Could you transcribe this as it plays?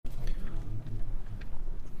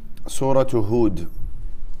Surah Hud.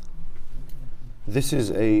 This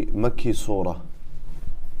is a Makki surah.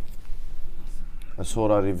 A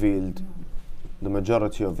surah revealed, the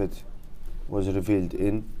majority of it was revealed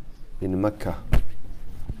in Mecca.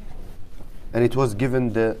 And it was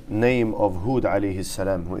given the name of Hud alayhi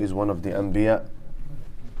salam, who is one of the Anbiya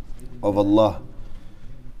of Allah,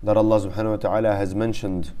 that Allah subhanahu wa ta'ala has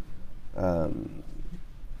mentioned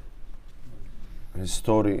his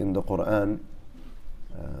story in the Quran.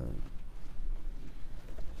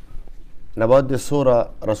 And about this surah,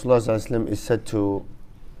 Rasulullah sallallahu alaihi wasallam is said to,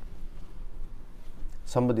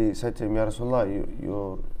 somebody said to him, Ya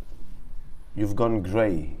Rasulullah, you've gone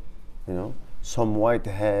grey, you know, some white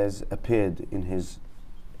hairs appeared in his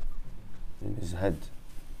head.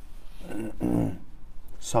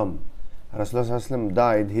 Some. Rasulullah sallallahu alaihi wasallam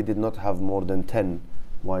died, he did not have more than 10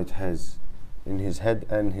 white hairs in his head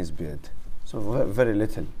and his beard. So very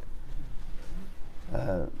little.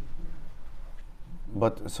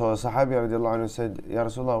 But so a Sahabi radiallahu anhu said, Ya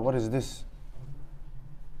Rasulullah, what is this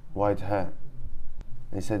white hair?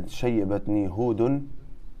 He said, شَيِّبَتْنِي هُودٌ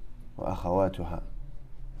وَأَخَوَاتُهَا.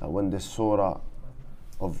 When the surah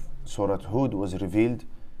of Surah Hud was revealed,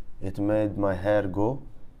 it made my hair go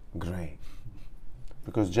grey.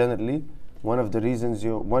 Because generally, one of the reasons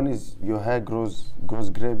one is your hair grows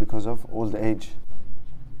grey because of old age,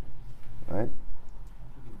 right?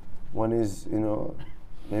 One is, you know,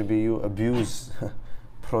 maybe you abuse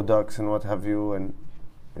products and what have you, and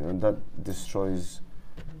you know that destroys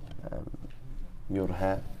your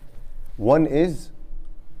hair. One is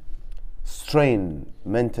strain,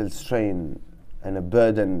 mental strain, and a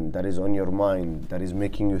burden that is on your mind, that is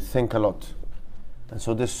making you think a lot. And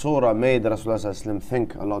so this surah made Rasulullah sallallahu alaihi wasallam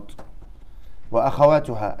think a lot.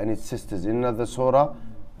 وَأَخَوَاتُهَا, and its sisters. In another surah,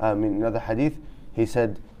 in another hadith, he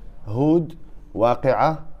said, Hud,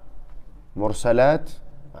 واقعة, مرسلات,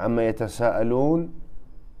 عما يتساءلون,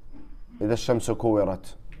 إذا الشمس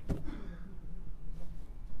كورت.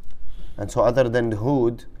 And so other than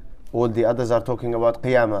Hud, all the others are talking about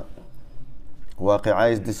Qiyamah.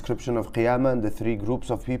 Waqi'ah is description of Qiyamah and the three groups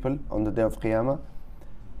of people on the day of Qiyamah.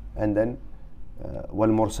 And then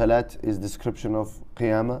Wal-Mursalat is description of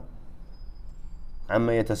Qiyamah.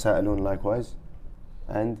 Amma yatasa'alun likewise.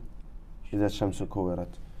 And إذا الشمس كورت.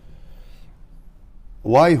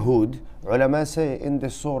 Why Hud? Ulama say in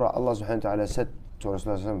this surah Allah subhanahu wa ta'ala said to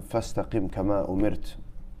Rasulullah فَاسْتَقِمْ كَمَا أُمِرْتَ.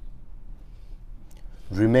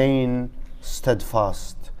 Remain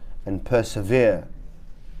steadfast and persevere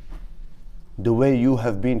the way you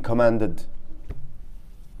have been commanded.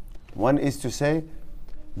 One is to say,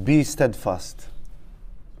 be steadfast.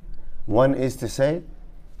 One is to say,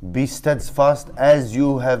 be steadfast as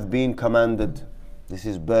you have been commanded. This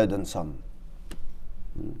is burdensome.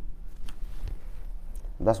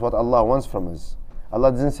 That's what Allah wants from us.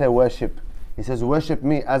 Allah doesn't say worship. He says, worship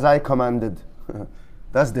me as I commanded.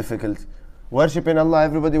 That's difficult. Worshipping Allah,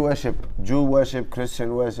 everybody worship. Jew worship,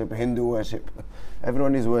 Christian worship, Hindu worship.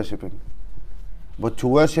 Everyone is worshipping. But to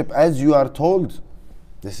worship as you are told,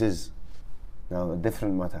 this is now a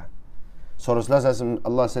different matter. So Rasulullah,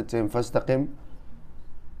 Allah said to him, فَاسْتَقِمْ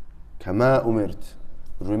كَمَا أُمِرْتَ.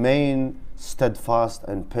 Remain steadfast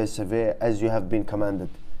and persevere as you have been commanded.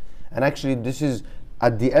 And actually this is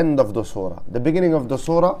at the end of the surah. The beginning of the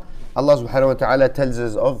surah, Allah subhanahu wa ta'ala tells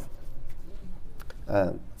us of,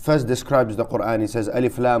 first describes the Quran. He says,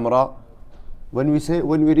 Alif Lam Ra. When we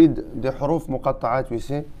read the huruf muqatta'at,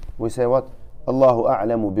 we say what? Allahu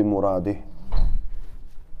a'lamu bimuradih.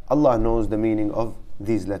 Allah knows the meaning of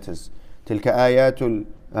these letters. تلك آيات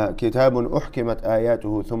كتاب أحكمت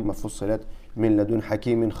آياته ثم فصلت من لدن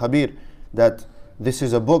حكيم خبير. That this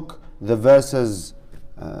is a book, the verses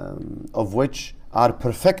of which are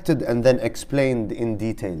perfected and then explained in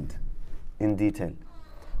detail.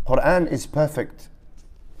 Quran is perfect.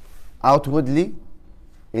 Outwardly,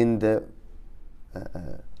 in the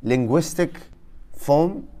linguistic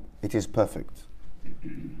form, it is perfect.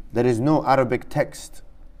 There is no Arabic text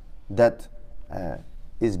that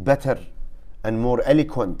is better and more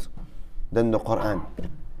eloquent than the Quran.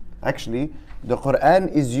 Actually, the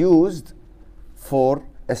Quran is used for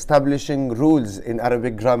establishing rules in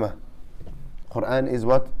Arabic grammar. Quran is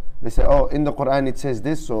what? They say, oh, in the Quran it says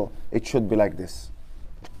this, so it should be like this.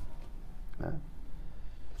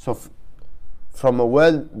 So from a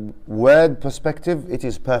word perspective, it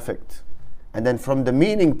is perfect. And then from the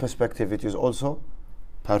meaning perspective, it is also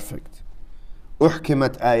perfect.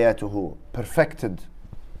 أحكمت آياته, perfected.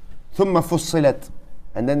 ثم فصلت,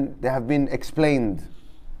 and then they have been explained.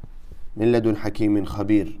 من لدن حكيم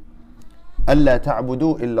خبير. ألا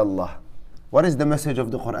تعبدوا إلا الله. What is the message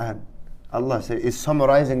of the Quran? Allah is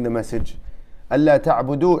summarizing the message. ألا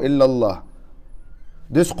تعبدوا إلا الله.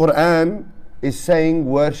 This Quran is saying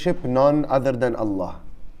worship none other than Allah.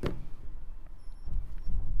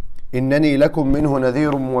 إنني لكم منه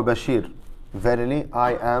نذير وبشير. Verily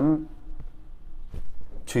I am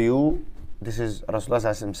to you. This is Rasulullah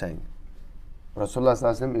ﷺ saying. Rasulullah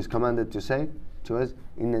ﷺ is commanded to say to us,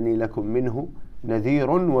 إنني لكم منه نذير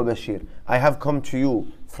وبشير. I have come to you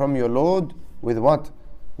from your Lord with what?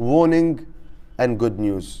 Warning and good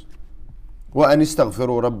news. وأن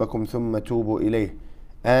استغفروا ربكم ثم توبوا إليه.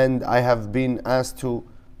 And I have been asked to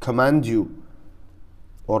command you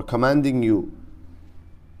or commanding you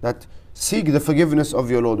that seek the forgiveness of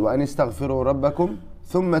your Lord. وأن استغفروا ربكم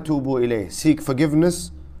ثم توبوا إليه. Seek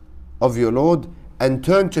forgiveness of your Lord and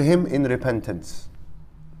turn to Him in repentance.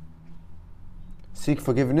 Seek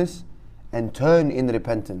forgiveness and turn in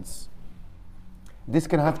repentance. This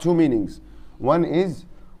can have two meanings. One is,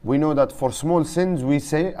 we know that for small sins we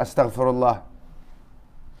say astaghfirullah.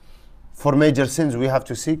 For major sins we have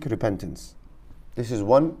to seek repentance. This is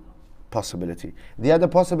one possibility. The other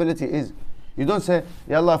possibility is, you don't say,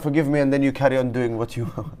 Ya Allah forgive me, and then you carry on doing what you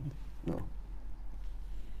want. No.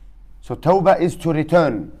 So tawbah is to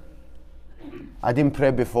return. I didn't pray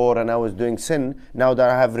before and I was doing sin. Now that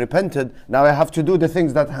I have repented, now I have to do the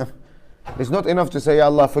things that have. It's not enough to say, Ya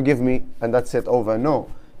Allah forgive me, and that's it, over. No.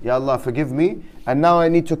 Ya Allah forgive me, and now I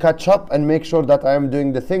need to catch up and make sure that I am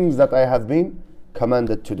doing the things that I have been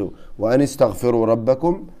commanded to do. وَأَنِ اسْتَغْفِرُوا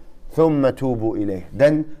رَبَّكُمْ ثُمَّ تُوبُوا إِلَيْهِ.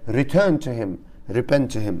 Then return to Him, repent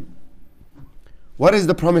to Him. What is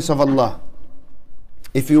the promise of Allah?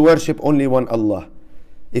 If you worship only one Allah,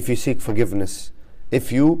 if you seek forgiveness,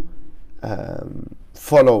 if you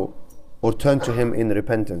follow or turn to Him in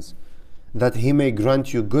repentance, that He may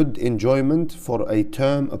grant you good enjoyment for a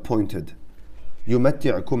term appointed.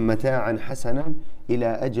 يُمَتِّعْكُمْ مَتَاعًا حَسَنًا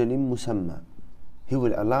إِلَىٰ أَجَلٍ مُسَمَّى. He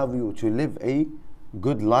will allow you to live a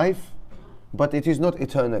good life, but it is not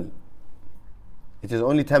eternal. It is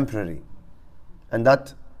only temporary. And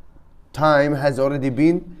that time has already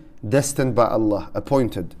been destined by Allah,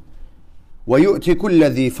 appointed. وَيُؤْتِ كُلَّ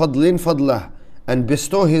ذِي فَضْلٍ فَضْلَهُ. And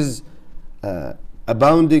bestow His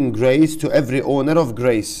abounding grace to every owner of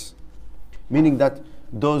grace. Meaning that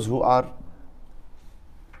those who are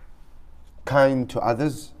kind to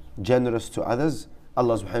others, generous to others,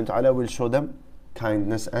 Allah subhanahu wa ta'ala will show them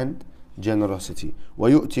kindness and generosity.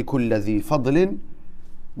 وَيُؤْتِ كُلَّ ذِي فَضْلٍ.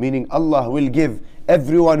 Meaning Allah will give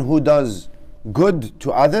everyone who does good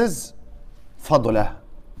to others فَضْلَهُ,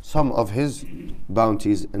 some of His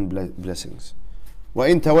bounties and blessings.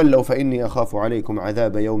 وَإِن تَوَلَّوْا فَإِنِّي أَخَافُ عَلَيْكُمْ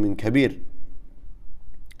عَذَابَ يَوْمٍ كَبِيرٍ.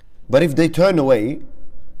 But if they turn away,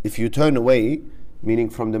 if you turn away, meaning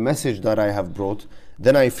from the message that I have brought,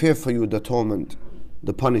 then I fear for you the torment,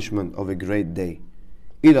 the punishment of a great day.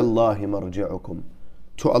 إِلَى اللَّهِ مَرْجِعُكُمْ.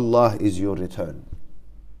 To Allah is your return.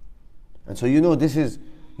 And so this is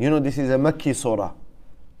a Makki surah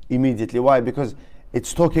immediately. Why? Because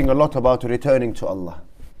it's talking a lot about returning to Allah.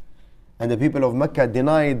 And the people of Mecca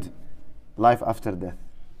denied life after death.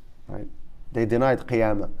 Right? They denied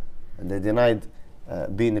Qiyamah. And they denied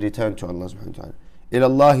being returned to Allah subhanahu wa ta'ala. إِلَى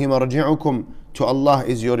اللَّهِ مَرْجِعُكُمْ. To Allah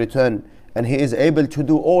is your return, and He is able to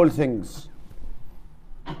do all things.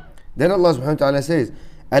 Then Allah subhanahu wa ta'ala says,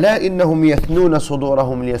 أَلَا إِنَّهُمْ يَثْنُونَ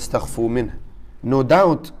صُدُورَهُمْ لِيَسْتَخْفُوا مِنْهُ. No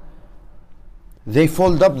doubt they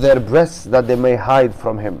fold up their breasts that they may hide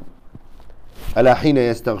from Him. أَلَا حِينَ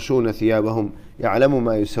يَسْتَغْشُونَ ثِيَابَهُمْ يَعْلَمُ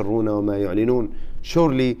مَا يُسِرُّونَ وَمَا يُعْلِنُونَ.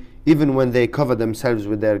 Surely, even when they cover themselves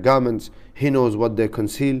with their garments, He knows what they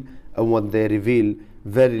conceal and what they reveal.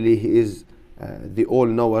 Verily, He is the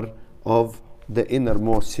all-knower of the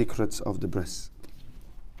innermost secrets of the breast.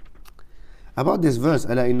 About this verse,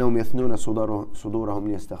 أَلَا إِنَّهُمْ يَثْنُونَ صُدُورَهُمْ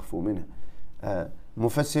لِيَسْتَخْفُوا مِنْهُ.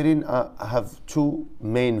 Mufassirin have two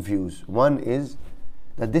main views. One is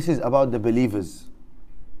that this is about the believers.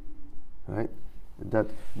 Right? That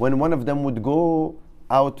when one of them would go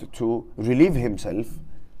out to relieve himself,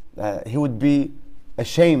 he would be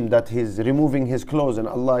ashamed that he's removing his clothes and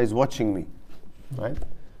Allah is watching me. Right?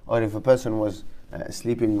 Or if a person was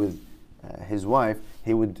sleeping with his wife,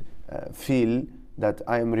 he would feel that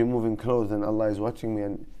I am removing clothes and Allah is watching me,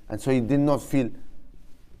 and so he did not feel.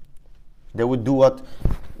 They would do what,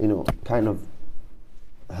 kind of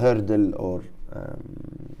hurdle or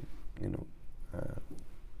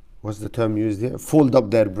what's the term used here? Fold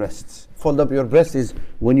up their breasts. Fold up your breast is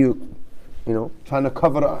when you trying to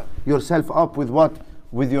cover yourself up with what?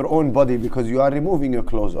 With your own body, because you are removing your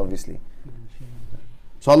clothes, obviously.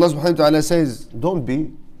 So Allah subhanahu wa ta'ala says, don't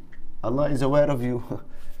be. Allah is aware of you.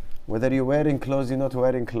 Whether you're wearing clothes, you're not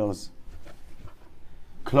wearing clothes.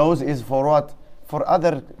 Clothes is for what? For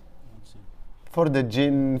the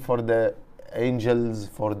jinn, for the angels,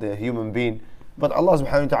 for the human being. But Allah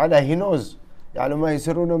subhanahu wa ta'ala, He knows. يَعْلَمُ مَا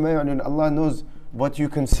يَسِرُّونَ وَمَا يُعْلِنُونَ. Allah knows what you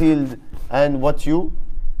concealed and what you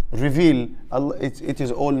reveal. Allah, it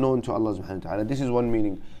is all known to Allah subhanahu wa ta'ala. This is one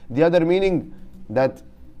meaning. The other meaning, that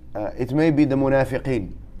it may be the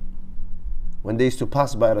munafiqeen. When they used to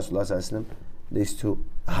pass by Rasulullah sallallahu alaihi wasallam, they used to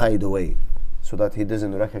hide away so that he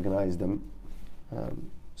doesn't recognize them.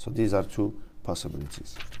 So these are two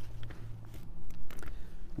possibilities.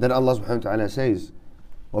 Then Allah subhanahu wa ta'ala says,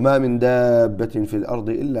 وَمَا مِن دَابَّةٍ فِي الْأَرْضِ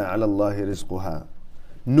إِلَّا عَلَى اللَّهِ رِزْقُهَا.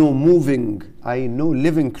 No moving, no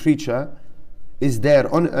living creature is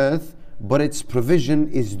there on earth, but its provision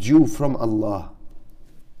is due from Allah.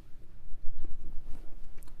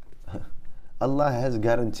 Allah has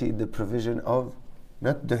guaranteed the provision of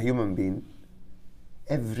not the human being,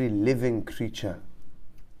 every living creature.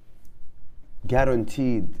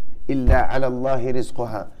 Guaranteed. إِلَّا عَلَى اللَّهِ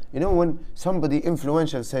رِزْقُهَا. You know, when somebody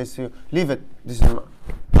influential says to you, leave it, this is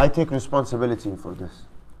I take responsibility for this.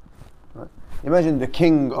 Right? Imagine the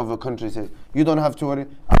king of a country says, you don't have to worry,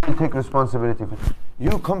 I will take responsibility for it.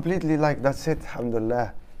 You completely like, that's it,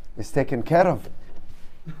 alhamdulillah, it's taken care of.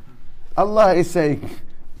 Allah is saying,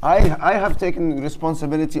 I have taken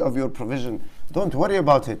responsibility of your provision. Don't worry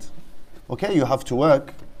about it. Okay, you have to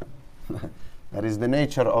work. That is the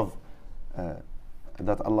nature of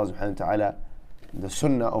that Allah subhanahu wa ta'ala, the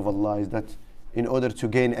sunnah of Allah is that in order to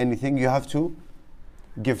gain anything, you have to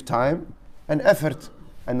give time and effort.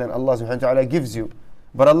 And then Allah subhanahu wa ta'ala gives you.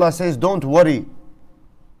 But Allah says, don't worry.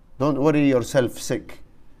 Don't worry yourself sick.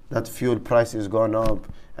 That fuel price is gone up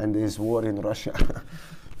and there's war in Russia.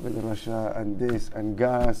 With Russia and this and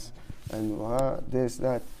gas and this,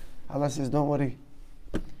 that. Allah says, don't worry.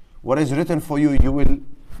 What is written for you,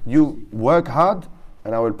 you work hard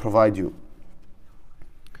and I will provide you.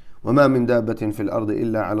 وَمَا مِن دَابَّةٍ فِي الْأَرْضِ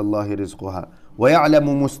إِلَّا عَلَى اللَّهِ رِزْقُهَا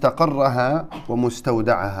وَيَعْلَمُ مُسْتَقَرَّهَا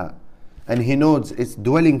وَمُسْتَوْدَعَهَا. And He knows its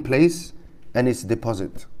dwelling place and its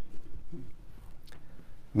deposit.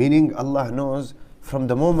 Meaning Allah knows from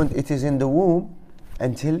the moment it is in the womb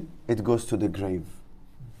until it goes to the grave.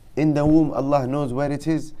 In the womb Allah knows where it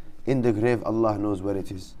is. In the grave Allah knows where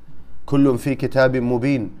it is. كُلٌّ فِي كِتَابٍ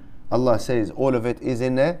مُبِينٍ. Allah says all of it is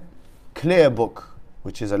in a clear book,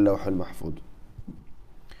 which is اللوح المحفوظ.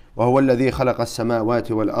 وهو الذي خلق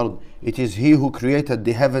السماوات والأرض. It is He who created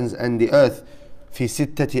the heavens and the earth. في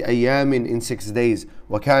ستة أيام, in 6 days.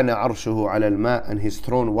 وكان عرشه على الماء. And His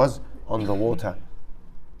throne was on the water.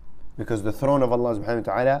 Because the throne of Allah subhanahu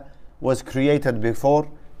wa ta'ala was created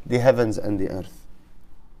before the heavens and the earth.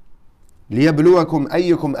 ليبلوكم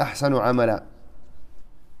أيكم أحسن عملا.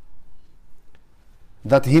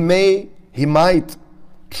 That He might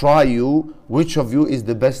try you, which of you is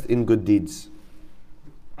the best in good deeds.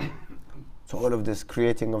 So all of this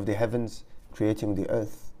creating of the heavens, creating the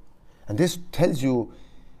earth. And this tells you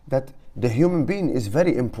that the human being is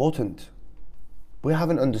very important. We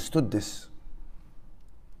haven't understood this.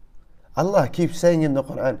 Allah keeps saying in the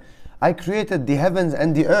Quran, I created the heavens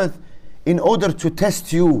and the earth in order to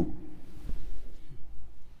test you.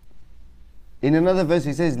 In another verse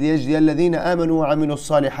He says, لِيَجْزِيَ الَّذِينَ آمَنُوا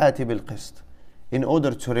وَعَمِلُوا الصَّالِحَاتِ بِالْقِسْطِ. In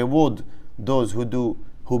order to reward those who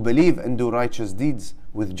believe and do righteous deeds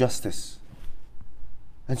with justice.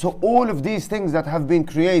 And so all of these things that have been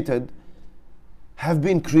created,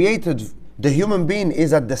 the human being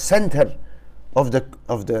is at the center of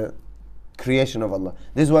the creation of Allah.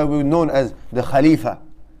 This is why we're known as the Khalifa.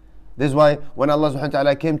 This is why when Allah subhanahu wa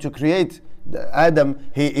ta'ala came to create Adam,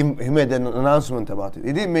 he made an announcement about it.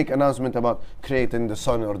 He didn't make an announcement about creating the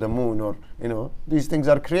sun or the moon or, these things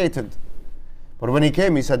are created. But when He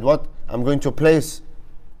came, He said, what? I'm going to place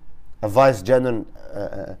a vice-general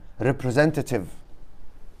representative,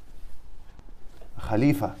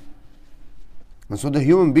 Khalifa. And so the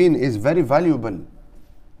human being is very valuable.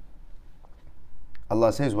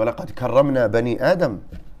 Allah says, وَلَقَدْ كَرَّمْنَا بَنِي آدَمَ.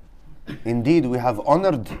 Indeed, we have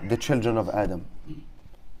honored the children of Adam.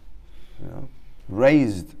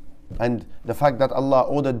 Raised. And the fact that Allah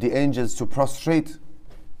ordered the angels to prostrate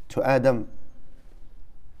to Adam.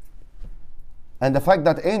 And the fact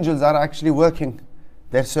that angels are actually working.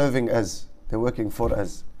 They're serving us. They're working for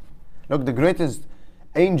us. Look, the greatest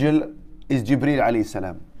angel is Jibreel alayhi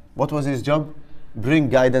salam. What was his job? Bring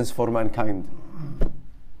guidance for mankind.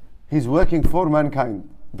 He's working for mankind.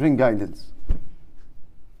 Bring guidance.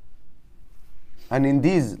 And in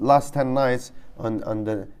these last 10 nights on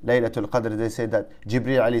the Laylatul Qadr, they say that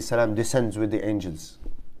Jibreel alayhi salam descends with the angels.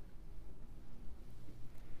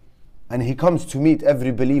 And he comes to meet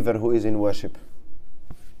every believer who is in worship.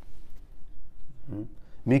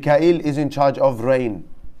 Mikael is in charge of rain.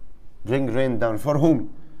 Bring rain down. For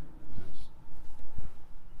whom?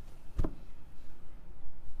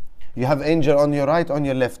 You have angel on your right, on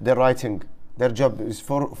your left. They're writing. Their job is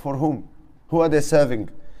for whom? Who are they serving?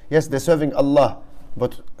 Yes, they're serving Allah.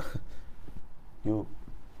 But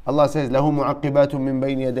Allah says, لَهُ مُعَقِّبَاتٌ مِّن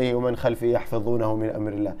بَيْنِ يَدَيْهِ وَمَنْ خَلْفِهِ يَحْفَظُونَهُ مِنْ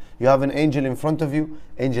أَمْرِ اللَّهِ. You have an angel in front of you,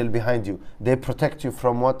 angel behind you. They protect you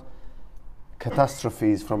from what?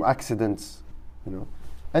 Catastrophes, from accidents,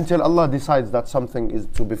 Until Allah decides that something is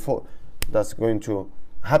that's going to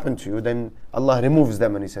happen to you, then Allah removes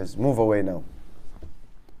them and He says, move away now.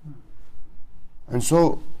 And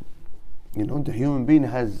so, the human being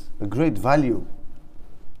has a great value.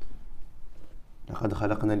 لَقَدْ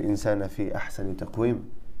خَلَقْنَا الْإِنسَانَ فِي أَحْسَنِ تَقْوِيمٍ.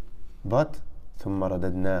 But ثُمَّ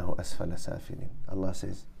رَدَدْنَاهُ أَسْفَلَ سَافِلِينَ. Allah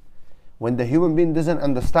says, when the human being doesn't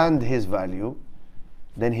understand his value,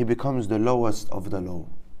 then he becomes the lowest of the low.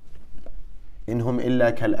 إِنْهُمْ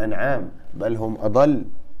إِلَّا كَالْأَنْعَامِ بَلْ هُمْ أَضَلُّ.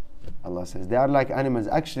 Allah says, they are like animals.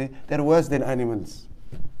 Actually, they're worse than animals.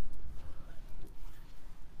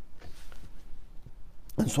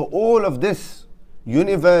 And so all of this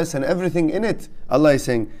universe and everything in it, Allah is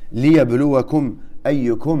saying, لِيَبْلُوَكُمْ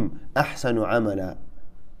أَيُّكُمْ أَحْسَنُ عَمَلًا.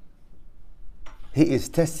 He is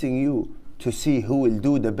testing you to see who will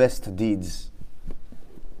do the best deeds.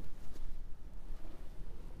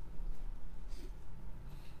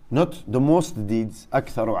 Not the most deeds,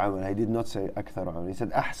 أكثر عملا. He did not say أكثر عملا. He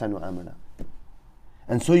said أحسن عملا.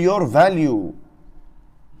 And so your value,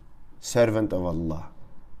 servant of Allah,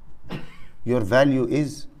 your value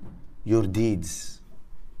is your deeds.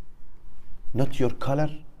 Not your color,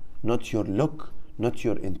 not your look, not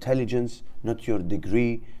your intelligence, not your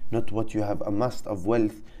degree, not what you have amassed of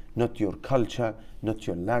wealth, not your culture, not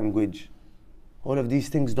your language. All of these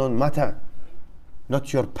things don't matter.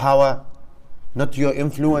 Not your power, not your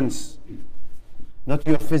influence, not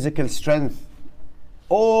your physical strength.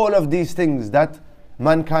 All of these things that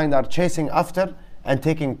mankind are chasing after and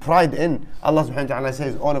taking pride in, Allah subhanahu wa ta'ala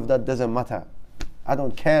says, all of that doesn't matter. I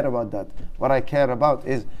don't care about that. What I care about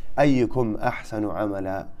is أَيُّكُمْ أَحْسَنُ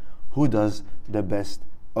عَمَلًا. Who does the best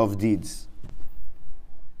of deeds.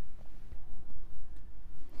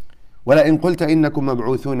 وَلَئِن قُلْتَ إِنَّكُمْ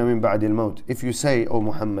مَبْعُوثُونَ مِنْ بَعْدِ الْمَوْتِ. If you say, O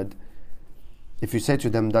Muhammad, if you say to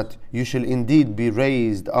them that you shall indeed be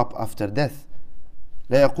raised up after death,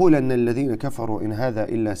 لَيَقُولَنَّ الَّذِينَ كَفَرُوا إِنْ هَذَا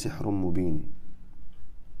إِلَّا سِحْرٌ مُبِينٌ.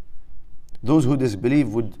 Those who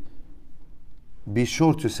disbelieve would be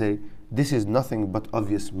sure to say, this is nothing but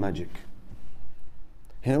obvious magic.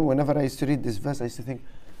 Whenever I used to read this verse, I used to think,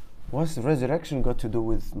 what's the resurrection got to do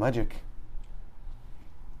with magic?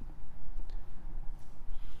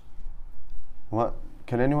 What?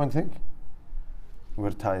 Can anyone think?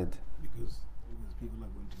 We're tired. Because people are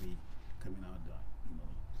going to be coming out.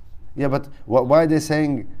 Yeah, but why are they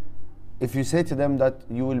saying, if you say to them that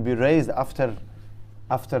you will be raised after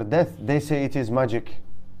death, they say it is magic.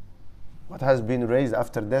 What has been raised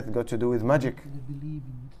after death got to do with magic?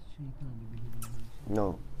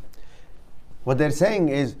 No. What they're saying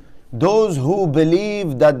is, those who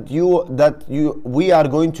believe that we are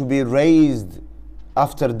going to be raised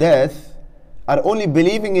after death are only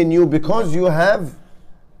believing in you because you have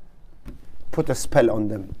put a spell on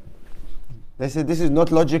them. They say this is not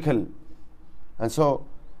logical, and so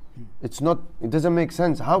it doesn't make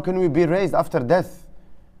sense. How can we be raised after death?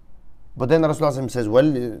 But then Rasulullah says, well,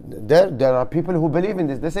 there are people who believe in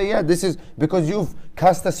this. They say, yeah, this is because you've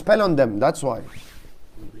cast a spell on them. That's why.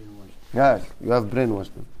 Yes, you have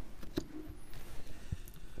brainwashed them.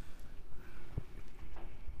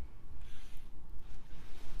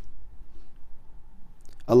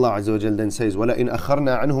 Allah Azza wa Jal then says, وَلَئِنْ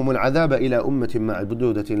أَخَرْنَا عَنْهُمُ الْعَذَابَ إِلَىٰ أُمَّةٍ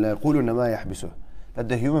مَعْدُودَةٍ لَا يَقُولُنَّ مَا يَحْبِسُهُ. That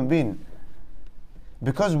the human being,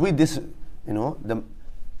 because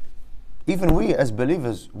even we as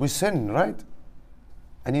believers, we sin, right?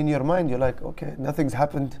 And in your mind, you're like, okay, nothing's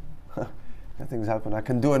happened. Nothing's happened. I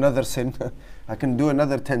can do another sin. I can do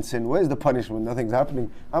another 10 sin. Where's the punishment? Nothing's happening.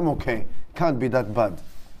 I'm okay. Can't be that bad.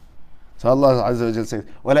 So Allah Azza wa Jal says,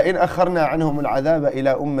 وَلَئِنْ أَخَرْنَا عَنْهُمُ الْعَذَابَ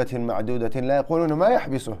إِلَىٰ أُمَّةٍ مَعْدُودَةٍ لَا يَقُولُونَ مَا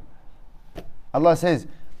يَحْبِسُهُ. Allah says,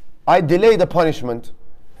 I delay the punishment.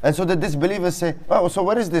 And so the disbelievers say, oh, so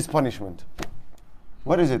what is this punishment?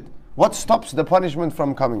 What is it? What stops the punishment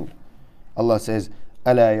from coming? Allah says,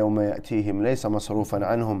 أَلَا يَوْمَ يَأْتِيهِمْ لَيْسَ مَصْرُوفًا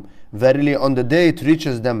عَنْهُمْ. Verily on the day it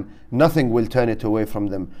reaches them, nothing will turn it away from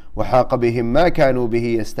them. وَحَاقَ بِهِمْ مَا كَانُوا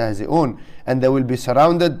بِهِ يَسْتَهْزِئُونَ. And they will be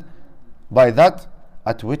surrounded by that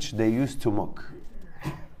at which they used to mock.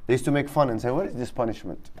 They used to make fun and say, what is this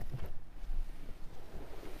punishment?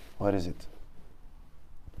 What is it?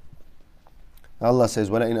 Allah says,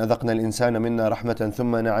 وَلَئِنْ أَذَقْنَا الْإِنسَانَ مِنَّا رَحْمَةً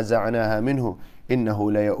ثُمَّ نَعَزَعْنَاهَا مِنْهُ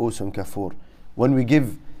إِنَّهُ لَيَئُوسٌ كَفُورٌ. When we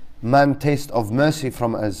give man taste of mercy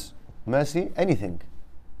from us, mercy, anything,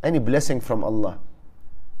 any blessing from Allah,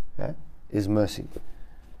 is mercy.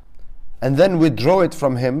 And then withdraw it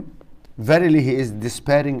from him, verily he is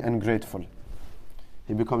despairing and grateful.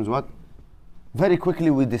 He becomes what? Very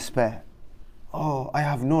quickly we despair. Oh, I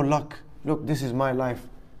have no luck. Look, this is my life.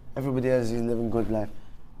 Everybody else is living good life.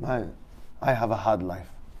 I have a hard life.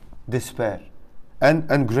 Despair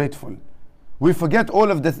and grateful. We forget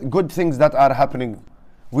all of the good things that are happening.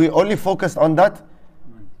 We only focus on that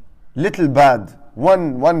little bad,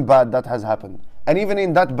 one bad that has happened. And even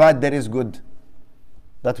in that bad there is good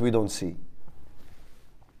that we don't see.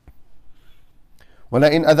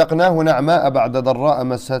 وَلَئِنْ أَذَقْنَاهُ نَعْمَاءَ بَعْدَ ضَرَّاءَ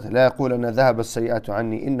مَسَّتْهُ لَا يَقُولَنَّ ذَهَبَ السَّيِّئَاتُ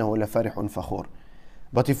عَنِّي إِنَّهُ لَفَرِحٌ فَخُورٌ.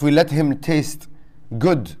 But if we let him taste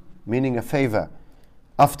good, meaning a favor,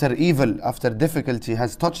 after evil, after difficulty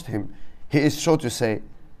has touched him, he is sure to say,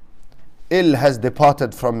 ill has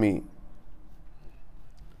departed from me.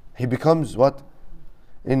 He becomes what?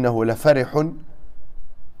 إِنَّهُ لَفَرِحٌ,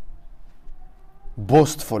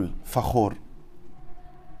 boastful, fakhur.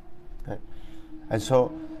 And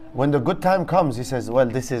so when the good time comes, he says, well,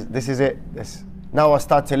 this is it. Now I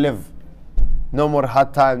start to live. No more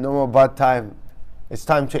hard time, no more bad time. It's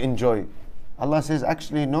time to enjoy. Allah says,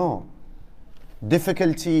 actually no.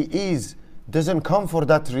 Difficulty doesn't come for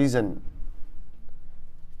that reason.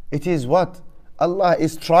 It is what? Allah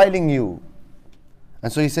is trialing you.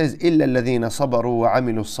 And so he says, إِلَّا الَّذِينَ صَبَرُوا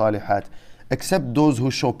وَعَمِلُوا الصَّالِحَاتِ, except those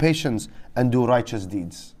who show patience and do righteous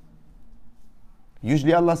deeds.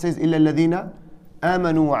 Usually Allah says, إِلَّا الَّذِينَ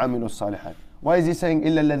آمَنُوا وَعَمِلُوا الصَّالِحَاتِ. Why is he saying,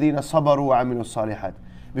 إِلَّا الَّذِينَ صَبَرُوا وَعَمِلُوا الصَّالِحَاتِ?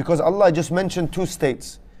 Because Allah just mentioned two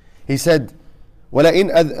states. He said,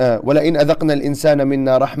 وَلَئِنْ أَذَقْنَا الْإِنسَانَ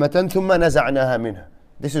مِنَّا رَحْمَةً ثُمَّ نَزَعْنَاهَا مِنْهُ.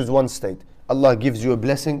 This is one state. Allah gives you a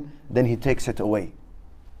blessing, then He takes it away.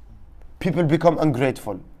 People become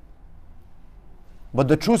ungrateful. But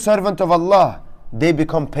the true servant of Allah, they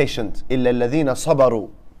become patient. إِلَّا الَّذِينَ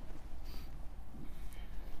صَبَرُوا.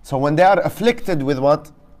 So when they are afflicted with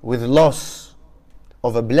what? With loss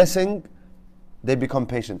of a blessing, they become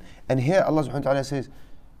patient. And here Allah subhanahu wa ta'ala says,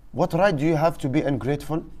 what right do you have to be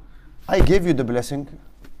ungrateful? I gave you the blessing.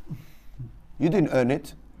 You didn't earn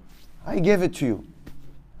it. I gave it to you.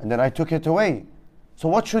 And then I took it away. So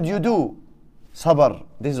what should you do? Sabr.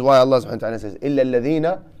 This is why Allah subhanahu wa ta'ala says, إِلَّا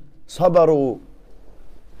الَّذِينَ صَبَرُوا.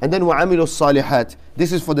 And then وَعَمِلُوا الصَّالِحَاتِ.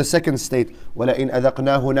 This is for the second state. وَلَئِنْ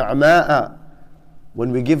أَذَقْنَاهُ نَعْمَاءَ.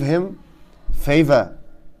 When we give him favor,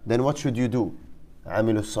 then what should you do?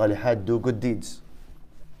 عَمِلُوا الصَّالِحَاتِ. Do good deeds.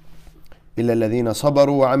 إِلَّا الَّذِينَ صَبَرُوا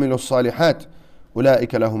وَعَمِلُوا الصَّالِحَاتِ أُولَٰئِكَ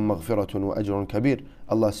لَهُمْ مَغْفِرَةٌ وَأَجْرٌ كَبِيرٌ.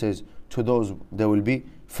 Allah says, to those there will be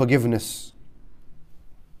forgiveness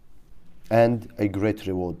and a great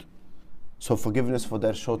reward. So forgiveness for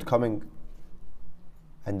their shortcoming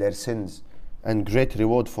and their sins, and great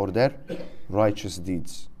reward for their righteous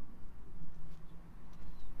deeds.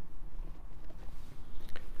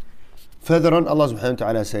 Further on, Allah subhanahu wa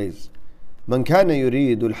ta'ala says, من كان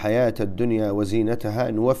يريد الحياة الدنيا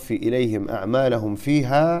وزينتها نوفي إليهم أعمالهم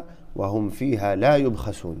فيها وهم فيها لا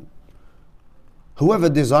يبخسون. Whoever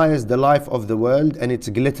desires the life of the world and its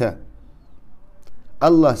glitter,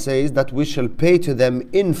 Allah says that we shall pay to them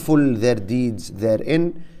in full their deeds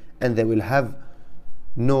therein, and they will have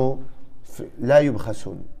no لا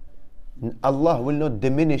يبخسون. Allah will not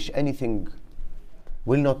diminish anything,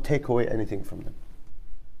 will not take away anything from them.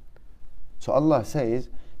 So Allah says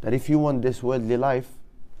that if you want this worldly life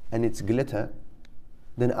and its glitter,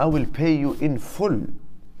 then I will pay you in full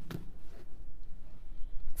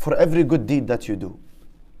for every good deed that you do.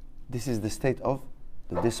 This is the state of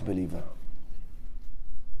the disbeliever.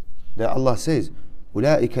 That Allah says,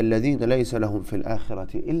 أُولَٰئِكَ الَّذِينَ لَيْسَ لَهُمْ فِي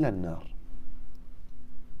الْآخِرَةِ إِلَّا النَّارِ.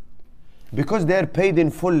 Because they are paid in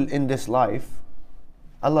full in this life,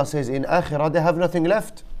 Allah says in Akhirah they have nothing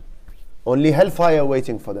left. Only hellfire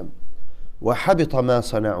waiting for them. وَحَبِطَ مَا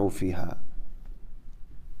صَنَعُوا فِيهَا.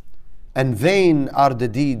 And vain are the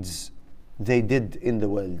deeds they did in the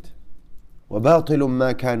world. وَبَاطِلٌ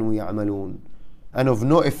مَا كَانُوا يَعْمَلُونَ. And of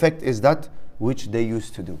no effect is that which they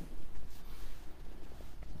used to do.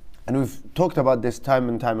 And we've talked about this time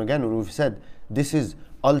and time again when we've said this is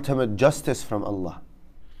ultimate justice from Allah.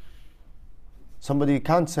 Somebody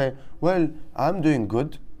can't say, well, I'm doing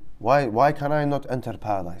good. Why can I not enter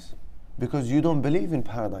paradise? Because you don't believe in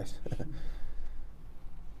paradise.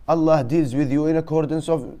 Allah deals with you in accordance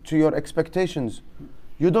to your expectations.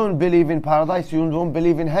 You don't believe in paradise, you don't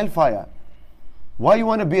believe in hellfire. Why you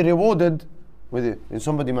want to be rewarded with it? And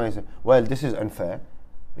somebody might say, well, this is unfair.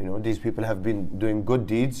 You know, these people have been doing good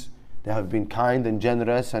deeds. They have been kind and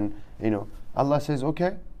generous, and Allah says,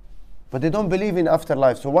 okay. But they don't believe in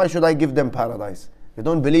afterlife, so why should I give them paradise? They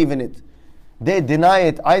don't believe in it. They deny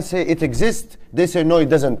it. I say it exists. They say no, it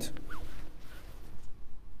doesn't.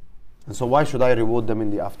 And so why should I reward them in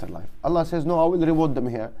the afterlife? Allah says, no, I will reward them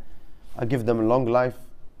here. I give them a long life.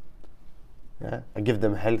 Yeah? I give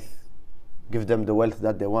them health. Give them the wealth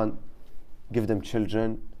that they want. Give them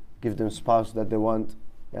children. Give them spouse that they want.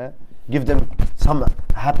 Yeah? Give them some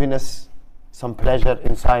happiness, some pleasure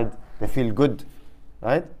inside. They feel good.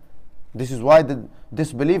 Right? This is why the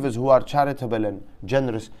disbelievers who are charitable and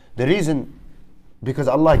generous, the reason, because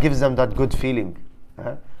Allah gives them that good feeling.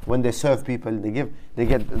 When they serve people, they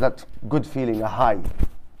get that good feeling, a high.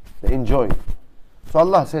 They enjoy. So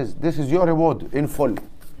Allah says, this is your reward in full.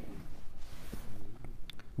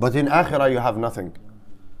 But in akhirah you have nothing.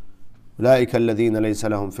 أولئك الذين ليس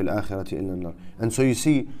لهم في الآخرة إلا النار. And so you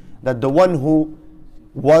see that the one who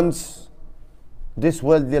wants this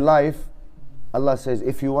worldly life, Allah says,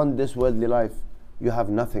 if you want this worldly life, you have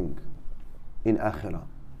nothing in akhirah.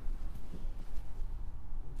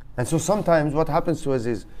 And so sometimes what happens to us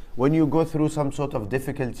is, when you go through some sort of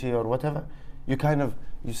difficulty or whatever, you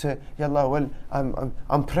say, Ya Allah, well,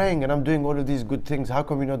 I'm praying and I'm doing all of these good things. How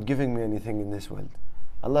come you're not giving me anything in this world?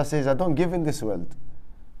 Allah says, I don't give in this world.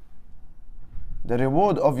 The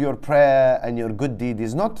reward of your prayer and your good deed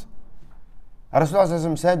is not.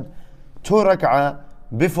 Rasulullah said, 2 rak'ah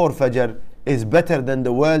before Fajr is better than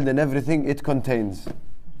the world and everything it contains.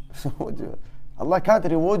 So Allah can't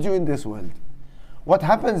reward you in this world. What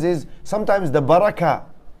happens is, sometimes the barakah,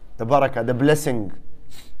 the blessing,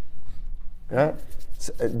 yeah,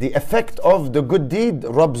 the effect of the good deed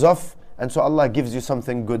rubs off, and so Allah gives you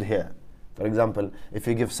something good here. For example, if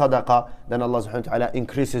you give sadaqah, then Allah subhanahu wa ta'ala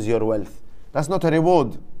increases your wealth. That's not a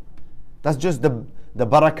reward. That's just the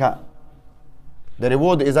barakah. The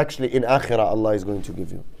reward is actually in akhirah, Allah is going to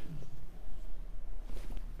give you.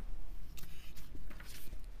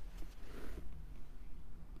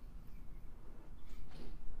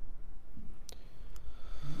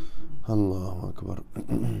 Allahu Akbar.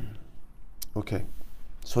 Okay.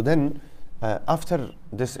 So then, after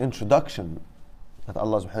this introduction that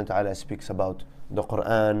Allah subhanahu wa ta'ala speaks about the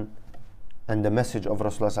Quran and the message of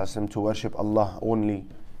Rasulullah to worship Allah only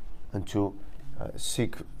and to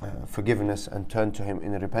seek forgiveness and turn to Him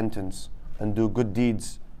in repentance and do good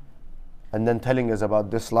deeds, and then telling us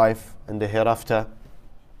about this life and the hereafter,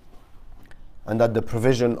 and that the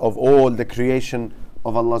provision of all the creation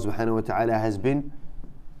of Allah subhanahu wa ta'ala has been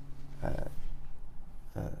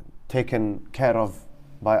taken care of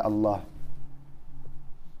by Allah.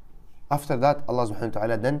 After that, Allah subhanahu wa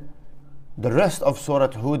ta'ala, then the rest of Surah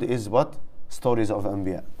Hud is what? Stories of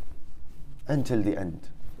Anbiya until the end.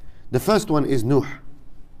 The first one is Nuh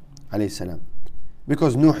alayhi salam,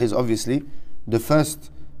 because Nuh is obviously the first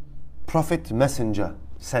prophet messenger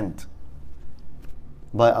sent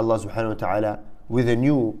by Allah subhanahu wa ta'ala with a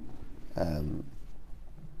new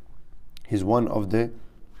he's one of the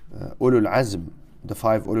Ulul Azm, the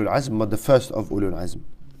 5 Ulul Azm, but the first of Ulul Azm.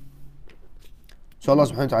 So Allah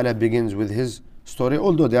subhanahu wa ta'ala begins with his story,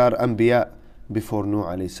 although there are Anbiya before Nuh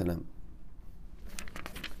alayhi salam.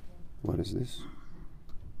 What is this?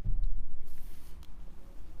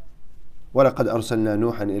 وَلَقَدْ أَرْسَلْنَا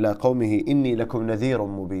نُوحًا إِلَىٰ قَوْمِهِ إِنِّي لَكُمْ نَذِيرٌ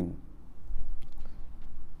مُبِينٌ.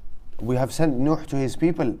 We have sent Nuh to his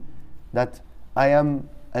people that I am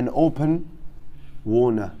an open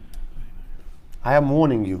warner. I am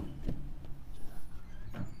warning you.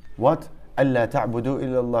 What? أَلَّا تَعْبُدُوا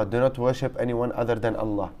إِلَّا اللَّهِ. Do not worship anyone other than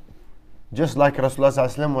Allah. Just like Rasulullah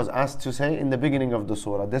ﷺ was asked to say in the beginning of the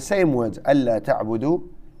surah, the same words, أَلَّا تَعْبُدُوا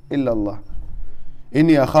إِلَّا اللَّهِ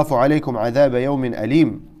إِنِّي أَخَافُ عَلَيْكُمْ عَذَابَ يَوْمٍ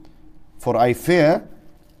أَلِيمٍ. For I fear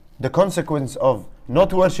the consequence of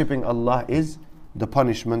not worshipping Allah is the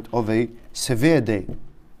punishment of a severe day.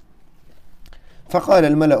 فَقَالَ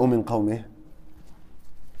الْمَلَأُ مِنْ قَوْمِهِ.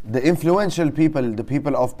 The influential people, the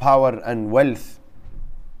people of power and wealth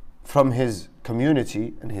from his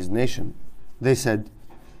community and his nation, they said,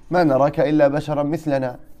 مَا نَرَاكَ إِلَّا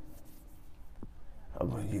بَشَرًا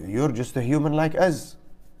مِثْلَنَا. You're just a human like us.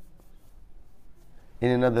 In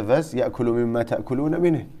another verse, يَأْكُلُ مِمَّا تَأْكُلُونَ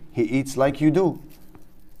مِنْهِ. He eats like you do,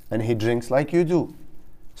 and he drinks like you do.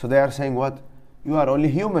 So they are saying what? You are only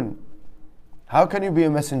human. How can you be a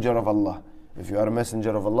messenger of Allah? If you are a messenger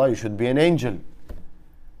of Allah, you should be an angel.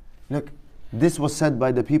 Look, this was said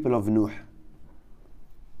by the people of Nuh.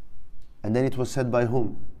 And then it was said by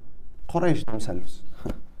whom? Quraysh themselves.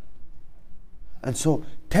 And so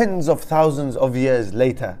tens of thousands of years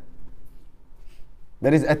later,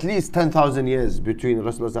 there is at least 10,000 years between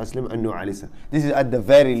Rasulullah and Nuh alayhi salam. This is at the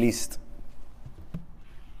very least.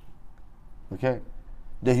 Okay?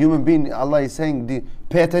 The human being, Allah is saying,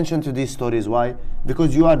 pay attention to these stories. Why?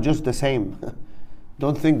 Because you are just the same.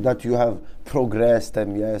 Don't think that you have progressed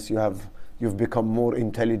and yes, you've become more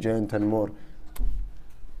intelligent and more.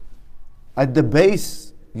 at the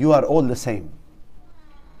base, you are all the same.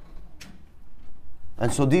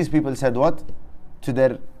 And so these people said what? To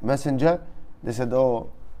their messenger, they said, oh,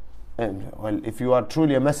 well, if you are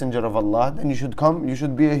truly a messenger of Allah, then you should come, you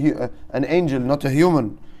should be an angel, not a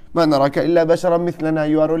human. ما نراك إلا بشرا مثلنا,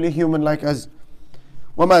 you are only human like us.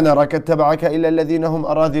 وما نراك اتبعك إلا الذين هم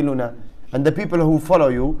أراذلنا. And the people who follow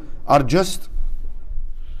you are just,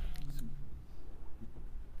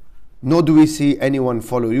 nor do we see anyone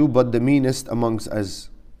follow you but the meanest amongst us.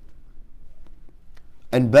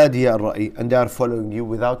 And badi al-ra'i, and they are following you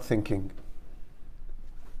without thinking.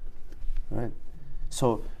 Right?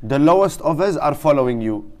 So the lowest of us are following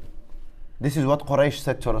you. This is what Quraysh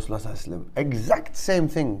said to Rasulullah. Exact same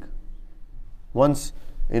thing. Once,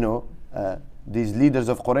 these leaders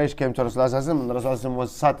of Quraysh came to Rasulullah, and Rasulullah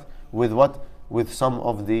was sat with what? With some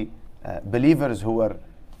of the believers who were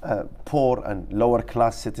poor and lower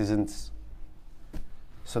class citizens.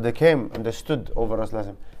 So they came and they stood over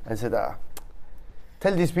Rasulullah and said,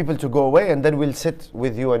 tell these people to go away and then we'll sit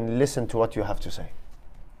with you and listen to what you have to say.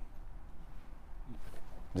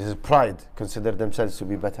 This is pride, consider themselves to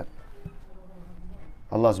be better.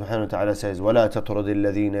 Allah subhanahu wa ta'ala says, وَلَا تَطْرُدِ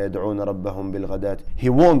الَّذِينَ يَدْعُونَ رَبَّهُمْ بِالْغَدَاةِ. He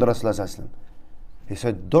warned Rasulullah. He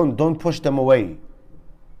said, don't push them away.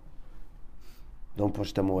 Don't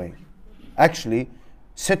push them away. Actually,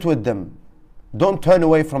 sit with them. Don't turn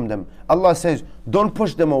away from them. Allah says, don't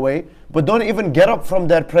push them away, but don't even get up from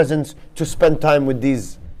their presence to spend time with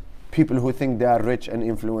these people who think they are rich and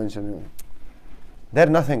influential. They're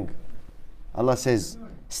nothing. Allah says,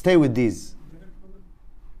 stay with these.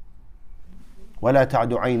 وَلَا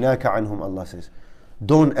تَعْدُ عَيْنَاكَ عَنْهُمْ. Allah says,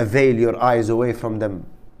 don't avail your eyes away from them.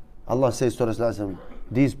 Allah says to Rasulullah,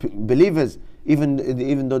 these believers,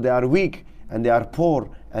 even though they are weak and they are poor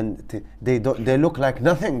and they look like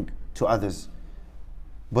nothing to others,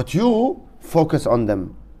 but you focus on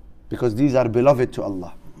them because these are beloved to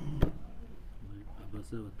Allah.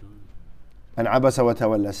 And Abasa wa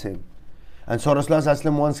Tawalla same. And so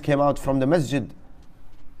Rasulullah once came out from the masjid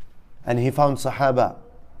and he found Sahaba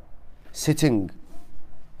sitting,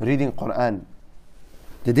 reading Quran.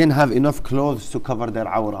 They didn't have enough clothes to cover their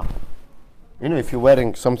awrah. If you're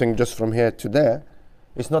wearing something just from here to there,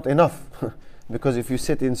 it's not enough. Because if you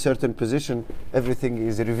sit in certain position, everything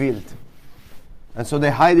is revealed. And so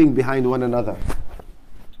they're hiding behind one another.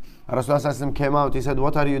 Rasulullah came out, he said,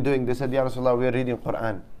 what are you doing? They said, Ya Rasulullah, we are reading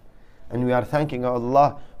Quran. And we are thanking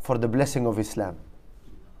Allah for the blessing of Islam.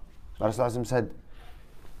 Rasulullah said,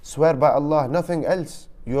 swear by Allah, nothing else.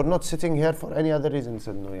 You're not sitting here for any other reason. He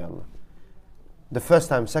said, no, Ya Allah. The first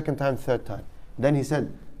time, second time, third time. Then he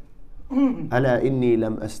said, أَلَا إِنِّي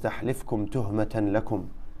لَمْ أَسْتَحْلِفْكُمْ تُهْمَةً لَكُمْ.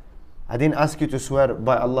 I didn't ask you to swear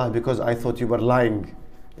by Allah because I thought you were lying.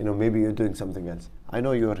 Maybe you're doing something else. I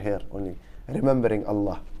know you're here only remembering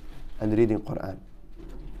Allah and reading Quran.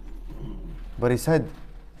 But he said,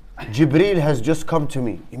 Jibreel has just come to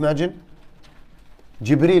me. Imagine.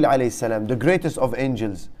 Jibreel alayhi salam, the greatest of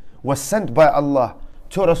angels, was sent by Allah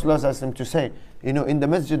to Rasulullah to say, in the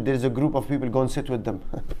masjid there is a group of people, go and sit with them.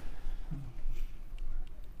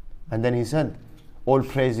 And then he said, all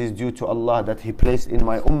praise is due to Allah that He placed in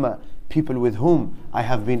my ummah people with whom I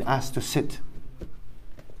have been asked to sit.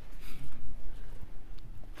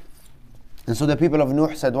 And so the people of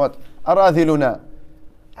Nuh said what? Aradhiluna.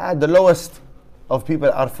 The lowest of people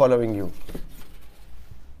are following you.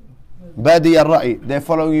 Badi al-ra'i. They're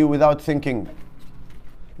following you without thinking.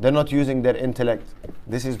 They're not using their intellect.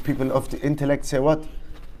 This is people of the intellect say what?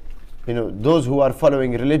 Those who are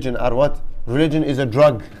following religion are what? Religion is a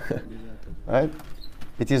drug. Right?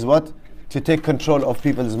 It is what? To take control of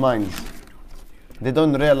people's minds. They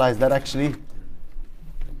don't realize that actually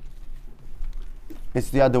it's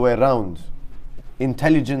the other way around.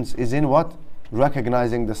 Intelligence is in what?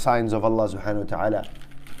 Recognizing the signs of Allah subhanahu wa ta'ala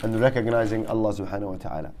and recognizing Allah subhanahu wa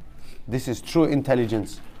ta'ala. This is true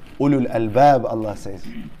intelligence. Ulul albab, Allah says.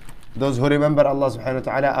 Those who remember Allah subhanahu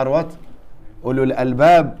wa ta'ala are what? Ulul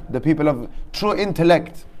albab, the people of true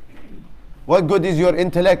intellect. What good is your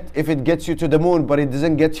intellect if it gets you to the moon but it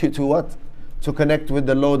doesn't get you to what? To connect with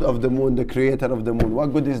the Lord of the moon, the creator of the moon.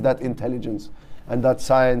 What good is that intelligence and that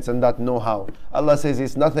science and that know-how? Allah says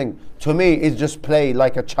it's nothing. To me, it's just play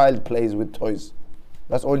like a child plays with toys.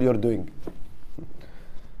 That's all you're doing.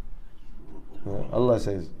 Allah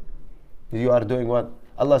says, you are doing what?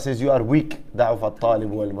 Allah says you are weak. ضعف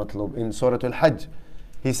الطالب والمطلوب. In Surah Al-Hajj,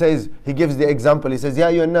 He says, He gives the example. He says, يا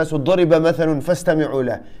أيها الناس ضرب مثل فاستمعوا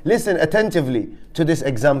له. Listen attentively to this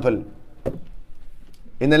example.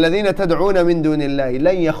 إن الذين تدعون من دون الله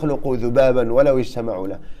لن يخلقوا ذبابا ولو اجتمعوا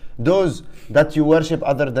له. Those that you worship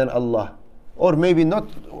other than Allah, Or maybe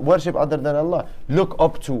not worship other than Allah. Look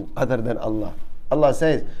up to other than Allah. Allah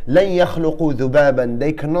says, لَن يَخْلُقُوا ذُبَابًا.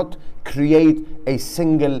 They cannot create a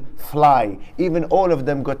single fly. Even all of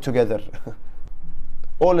them got together.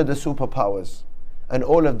 All of the superpowers and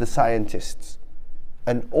all of the scientists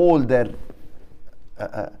and all their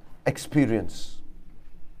experience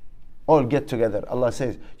all get together. Allah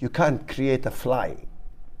says, you can't create a fly.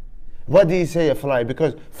 Why do you say a fly?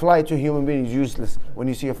 Because fly to human being is useless. When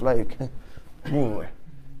you see a fly, you can't move away.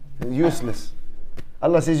 Useless.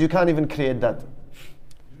 Allah says you can't even create that.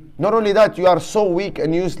 Not only that, you are so weak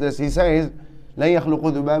and useless. He says, لَن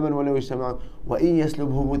يَخْلُقُوا ذُبَابًا وَلَوْ اجْتَمَعُوا وَإِن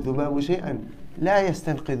يَسْلُبْهُمُ الذُّبَابُ شَيْئًا لَا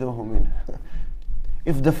يَسْتَنْقِذُوهُ مِنْهُ.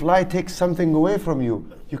 If the fly takes something away from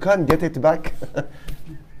you, you can't get it back.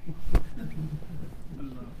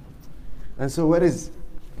 And so where is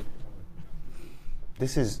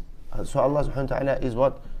this is so Allah subhanahu wa ta'ala is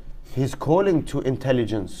what? He's calling to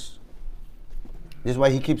intelligence. This is why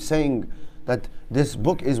he keeps saying that this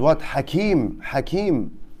book is what? Hakim. I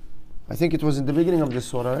think it was in the beginning of this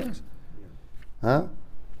surah, right? Huh?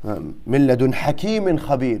 مِن لَدُنْ حَكِيمٍ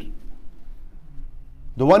خَبِيرٍ.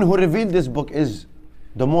 The one who revealed this book is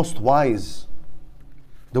the most wise.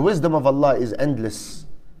 The wisdom of Allah is endless.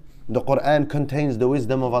 The Quran contains the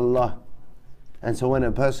wisdom of Allah. And so when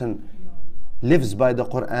a person lives by the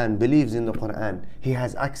Quran, believes in the Quran, he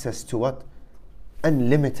has access to what?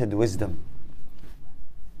 Unlimited wisdom.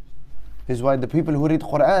 This is why the people who read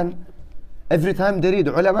Quran, every time they read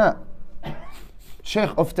ulama, sheikh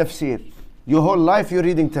of tafsir, your whole life you're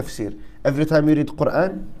reading tafsir. Every time you read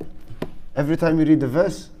Quran, every time you read the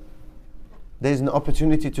verse, there is an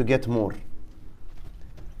opportunity to get more.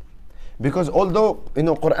 Because although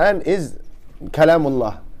Quran is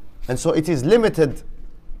kalamullah, and so it is limited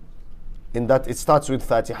in that it starts with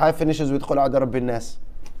Fatiha, finishes with Qul A'udhu Rabbin Nas.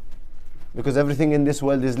 Because everything in this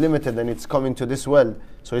world is limited and it's coming to this world,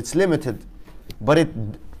 so it's limited. But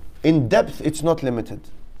in depth, it's not limited.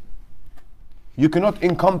 You cannot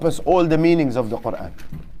encompass all the meanings of the Quran.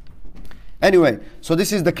 Anyway, so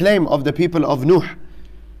this is the claim of the people of Nuh.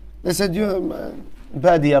 They said, you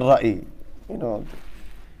badi al-ra'i.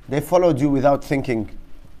 They followed you without thinking.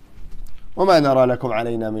 وَمَا نَرَى لَكُمْ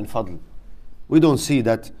عَلَيْنَا مِنْ فَضْلٍ. We don't see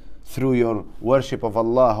that through your worship of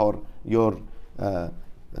Allah or your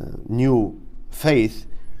new faith,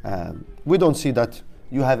 we don't see that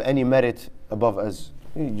you have any merit above us.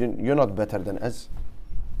 You're not better than us.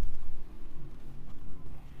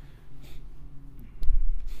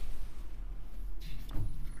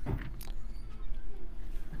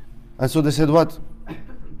 And so they said what?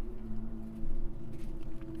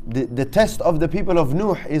 The test of the people of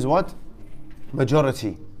Nuh is what?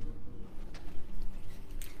 Majority.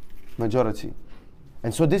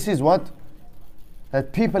 And so this is what?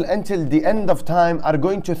 That people until the end of time are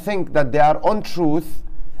going to think that they are on truth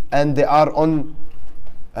and they are on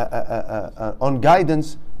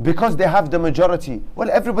guidance because they have the majority. Well,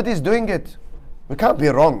 everybody is doing it. We can't be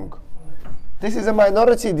wrong. This is a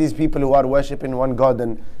minority, these people who are worshipping one God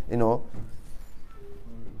and,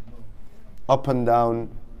 up and down,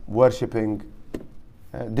 worshipping,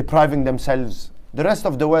 depriving themselves. The rest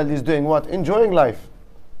of the world is doing what? Enjoying life.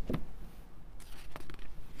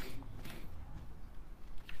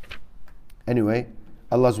 Anyway,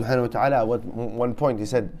 Allah subhanahu wa ta'ala at one point he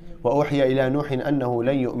said, وَأُوحِيَ إِلَى نُوحٍ أَنَّهُ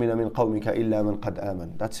لَن يُؤْمِنَ مِنْ قَوْمِكَ إِلَّا مَنْ قَدْ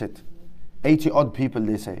آمَنَ. That's it. 80 odd people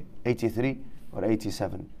they say. 83 or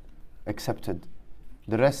 87 accepted.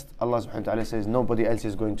 The rest, Allah subhanahu wa ta'ala says, nobody else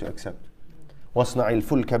is going to accept. وَاصْنَعِ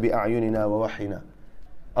الْفُلْكَ بِأَعْيُنِنَا وَوَحْيِنَا.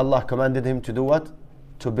 Allah commanded him to do what?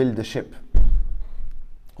 To build a ship.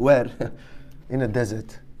 Where? In a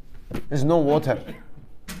desert. There's no water.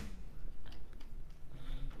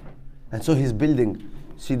 And so he's building.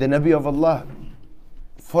 See, the Nabi of Allah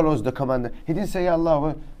follows the command. He didn't say, Ya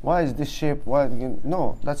Allah, why is this ship? Why?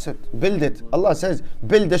 No, that's it. Build it. Allah says,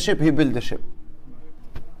 build the ship. He built the ship.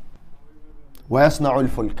 وَيَصْنَعُ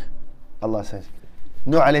الْفُلْكَ. Allah says.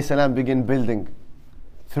 Nuh alayhi salam began building.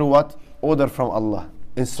 Through what? Order from Allah.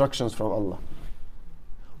 Instructions from Allah.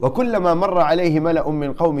 وَكُلَّمَا مَرَّ عَلَيْهِ مَلَأٌ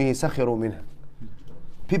مِّن قَوْمِهِ سَخِرُوا مِنْهُ.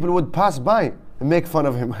 People would pass by and make fun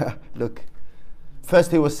of him. Look.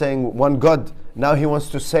 First he was saying one God. Now he wants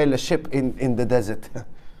to sail a ship in the desert.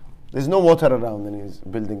 There's no water around and he's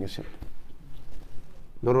building a ship.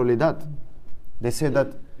 Not only that, they say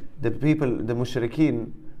that the people, the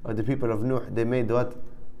mushrikeen, or the people of Nuh, they made what?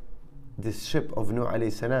 This ship of Nuh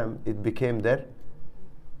alayhi salam, it became their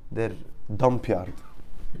dump yard.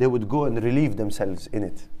 They would go and relieve themselves in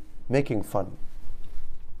it, making fun.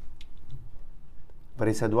 But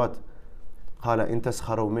he said what? قال إن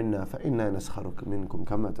تسخروا منا فإنا نسخر منكم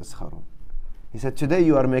كما تسخرون. He said, today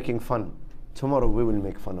you are making fun. tomorrow we will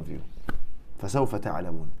make fun of you. فسوف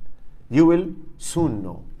تعلمون. You will soon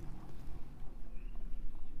know.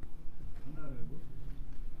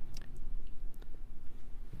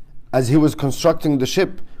 As he was constructing the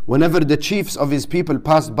ship, whenever the chiefs of his people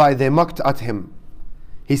passed by, they mocked at him.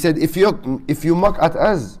 He said, if you mock at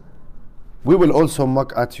us, we will also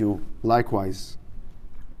mock at you likewise.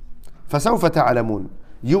 فَسَوْفَ تَعْلَمُونَ.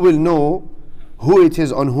 You will know who it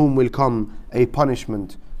is on whom will come a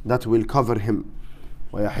punishment that will cover him.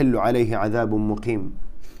 وَيَحِلُّ عَلَيْهِ عَذَابٌ مُقِيمٌ.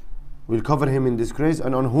 Will cover him in disgrace,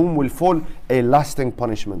 and on whom will fall a lasting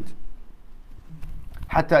punishment.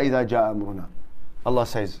 حَتَّى إِذَا جَاءَ أَمْرُنَا. Allah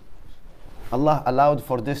says, Allah allowed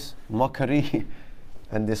for this mockery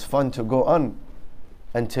and this fun to go on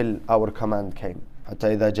until our command came.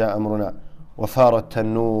 حتى إذا جاء أمرنا وثار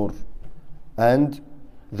التنور, and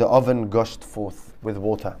the oven gushed forth with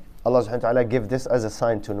water. Allah subhanahu wa ta'ala gave this as a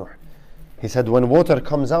sign to Nuh. He said, when water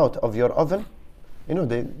comes out of your oven, you know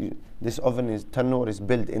this oven is tanur, is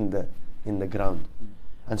built in the ground,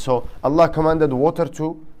 and so Allah commanded water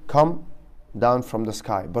to come down from the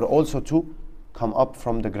sky, but also to come up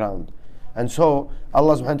from the ground. And so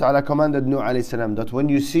Allah subhanahu wa ta'ala commanded Nuh alayhi salam that when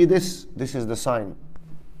you see this is the sign.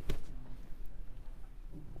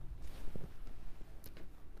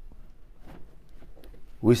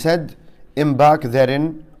 We said, embark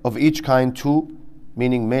therein of each kind two,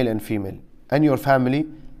 meaning male and female, and your family,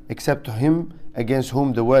 except him against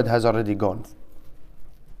whom the word has already gone.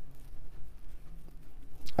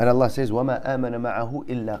 And Allah says, وَمَا آمَنَ مَعَهُ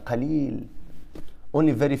إِلَّا قَلِيلٌ.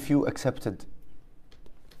 Only very few accepted.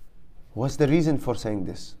 What's the reason for saying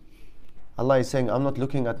this? Allah is saying, I'm not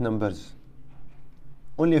looking at numbers.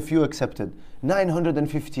 Only a few accepted.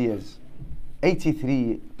 950 years,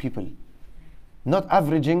 83 people. Not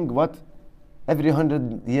averaging what? Every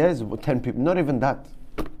 100 years, 10 people. Not even that.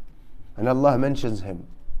 And Allah mentions him.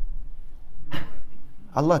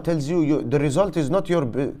 Allah tells you, the result is not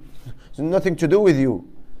nothing to do with you.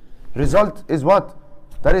 Result is what?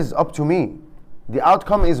 That is up to me. The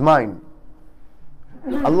outcome is mine.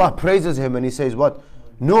 Allah praises him and he says what?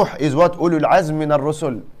 Nuh is what? Ulul azm min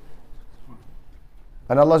ar-rusul.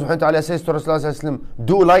 And Allah subhanahu wa ta'ala says to Rasulullah sallallahu alayhi wa sallam,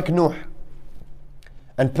 do like Nuh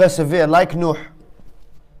and persevere like Nuh.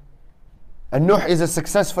 And Nuh is a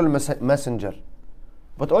successful messenger,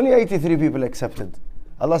 but only 83 people accepted.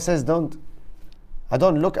 Allah says, I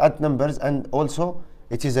don't look at numbers, and also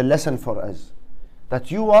it is a lesson for us that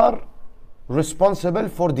you are responsible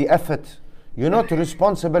for the effort. You're not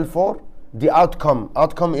responsible for the outcome.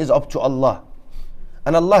 Outcome is up to Allah,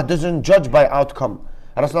 and Allah doesn't judge by outcome.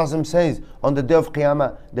 Rasulullah says on the day of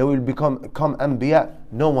Qiyamah there will come Anbiya,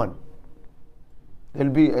 no one. There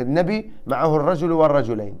will be a Nabi ma'ahu al-rajulu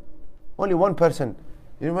wal-rajulayn. Only one person.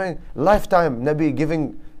 You know, lifetime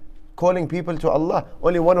Nabi calling people to Allah,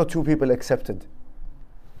 only one or two people accepted.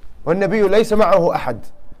 وَالنَّبِيُّ لَيْسَ مَعَهُ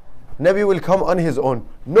أَحَدٌ. Nabi will come on his own.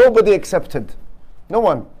 Nobody accepted. No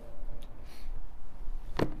one.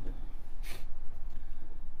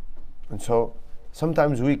 And so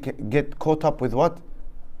sometimes we get caught up with what?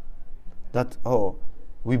 That,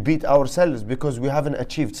 we beat ourselves because we haven't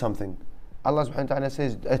achieved something. Allah subhanahu wa ta'ala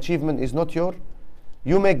says, achievement is not your.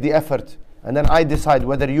 You make the effort, and then I decide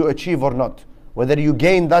whether you achieve or not. Whether you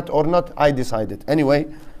gain that or not, I decide it. Anyway,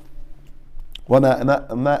 وَمَا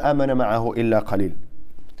آمَنَ مَعَهُ إِلَّا قَلِيلٌ.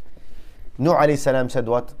 Nuh alayhi salam said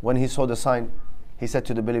what? When he saw the sign, he said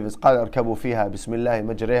to the believers, قَالَ ارْكَبُوا فِيهَا بِسْمِ اللَّهِ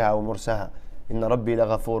مَجْرِيهَا وَمُرْسَهَا إِنَّ رَبِّي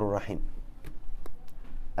لَغَفُورٌ رَحِيمٌ.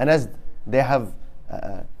 And as they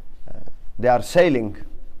are sailing,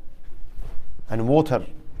 and water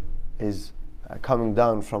is coming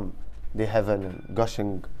down from the heaven and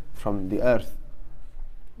gushing from the earth,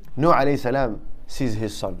 Nuh alayhi salam sees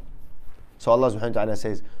his son. So Allah subhanahu wa ta'ala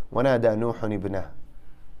says, وَنَادَى نُوحٌ ابْنَهُ.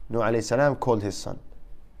 Nuh alayhi salam called his son.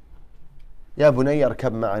 يَا بُنَيَّ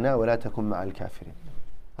ارْكَبْ مَعَنَا وَلَا تَكُنْ مَعَ الْكَافِرِينَ.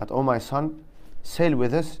 That, oh my son, sail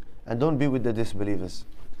with us and don't be with the disbelievers.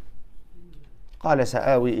 قَالَ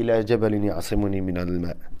سَآوِي إِلَى جَبَلٍ يَعْصِمُنِي مِنَ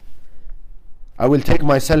الْمَاءِ. I will take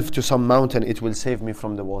myself to some mountain, it will save me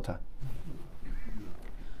from the water.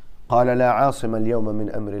 قَالَ لَا عَاصِمَ الْيَوْمَ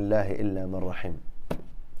مِنْ أَمْرِ اللَّهِ إِلَّا مَنْ رَحِمَ.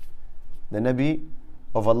 The Nabi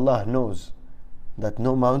of Allah knows that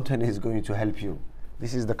no mountain is going to help you.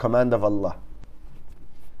 This is the command of Allah.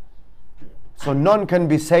 So none can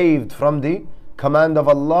be saved from the command of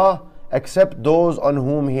Allah except those on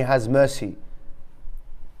whom He has mercy.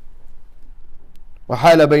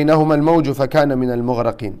 وَحَالَ بَيْنَهُمَا الْمَوْجُ فَكَانَ مِنَ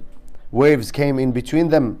الْمُغْرَقِينَ. Waves came in between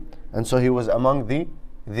them, and so he was among the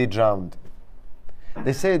drowned.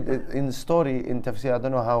 They said in the story, in tafsir, I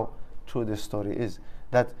don't know how true this story is,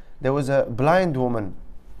 that there was a blind woman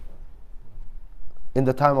in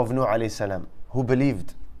the time of Nuh alayhi salam who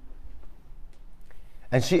believed.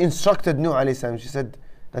 And she instructed Nuh alayhi salam. She said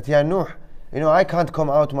that, yeah, Nuh, I can't come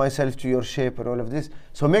out myself to your shape and all of this.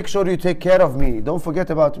 So make sure you take care of me. Don't forget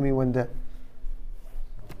about me when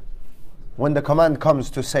the command comes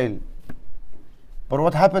to sail. But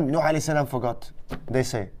what happened? Nuh alayhi salam forgot. They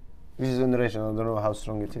say. This is a narration. I don't know how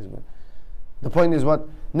strong it is. But the point is what?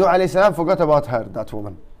 Nuh alayhi salam forgot about her, that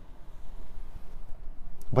woman.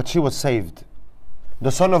 But she was saved.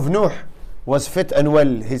 The son of Nuh was fit and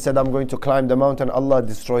well. He said, I'm going to climb the mountain. Allah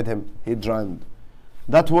destroyed him. He drowned.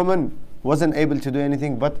 That woman wasn't able to do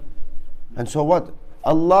anything but, and so what?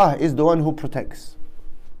 Allah is the one who protects.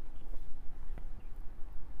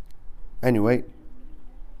 Anyway,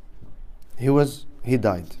 he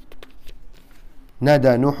died.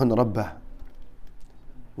 نادى نوح ربه.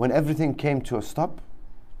 When everything came to a stop,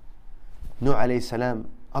 Nuh alayhi salam,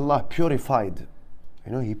 Allah purified.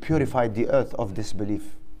 He purified the earth of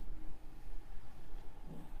disbelief.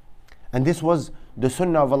 And this was the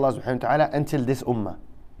sunnah of Allah subhanahu wa ta'ala until this ummah.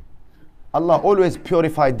 Allah always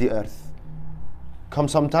purified the earth. Come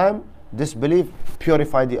sometime, disbelief,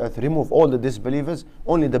 purify the earth. Remove all the disbelievers,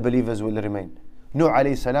 only the believers will remain. Nuh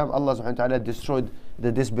alayhi salam, Allah subhanahu wa ta'ala destroyed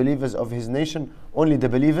the disbelievers of his nation, only the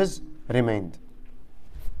believers remained.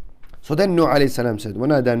 So then Nuh alayhi salam said,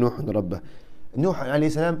 وَنَادَى نُوحٌ رَبَّهُ. Nuh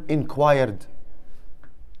alayhi salam inquired.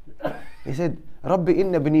 He said, رَبِّ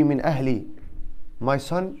إِنَّ بْنِي مِنْ أَهْلِي. My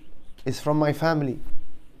son is from my family.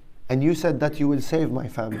 And you said that you will save my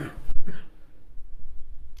family.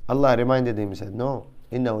 Allah reminded him, he said, no,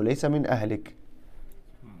 إِنَّهُ لَيْسَ مِنْ أَهْلِكَ.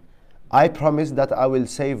 I promise that I will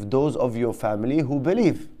save those of your family who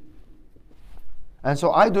believe. And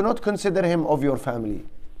so I do not consider him of your family.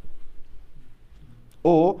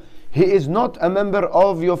 Or he is not a member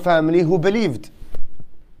of your family who believed.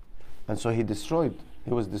 And so he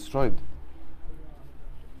was destroyed.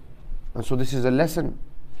 And so this is a lesson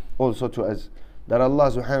also to us, that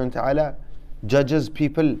Allah subhanahu wa ta'ala judges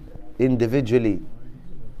people individually.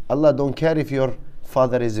 Allah don't care if your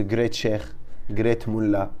father is a great sheikh, great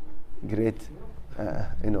mullah, great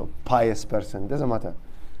pious person. Doesn't matter.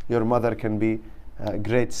 Your mother can be a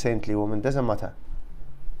great saintly woman. Doesn't matter.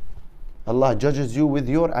 Allah judges you with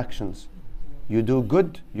your actions. You do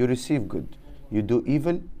good, you receive good. You do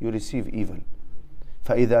evil, you receive evil.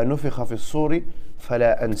 فَإِذَا نُفِخَ فِي الصُّورِ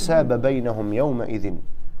فَلَا أَنْسَابَ بَيْنَهُمْ يَوْمَئِذٍ.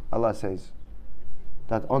 Allah says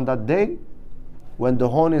that on that day, when the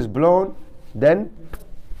horn is blown, then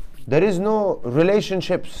there is no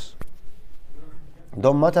relationships.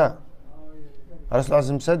 Don't matter.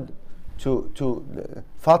 Rasulullah said to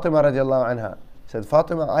Fatima radiallahu anha, said,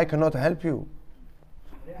 Fatima, I cannot help you.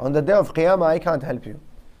 On the day of Qiyamah, I can't help you.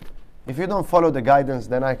 If you don't follow the guidance,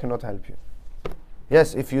 then I cannot help you.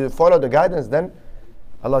 Yes, if you follow the guidance, then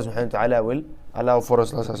Allah subhanahu wa ta'ala will allow for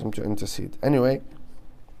Rasulullah to intercede. Anyway,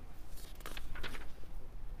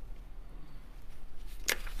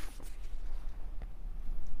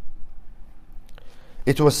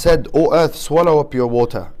 it was said, O earth, swallow up your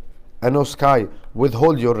water, and O sky,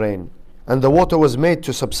 withhold your rain. And the water was made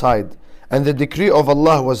to subside, and the decree of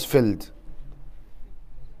Allah was filled.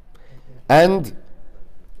 And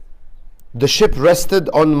the ship rested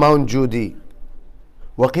on Mount Judi.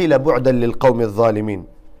 وَقِيلَ بُعْدًا لِلْقَوْمِ الظَّالِمِينَ.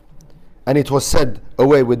 And it was said,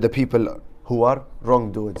 away with the people who are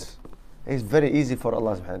wrongdoers. It's very easy for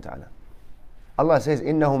Allah subhanahu wa ta'ala. Allah says,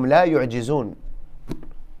 إِنَّهُمْ لَا يُعْجِزُونَ.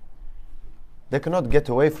 They cannot get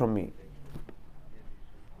away from me.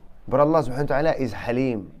 But Allah subhanahu wa ta'ala is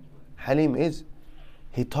Halim. Halim is,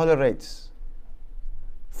 He tolerates,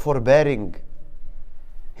 forbearing.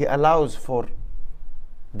 He allows for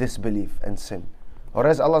disbelief and sin.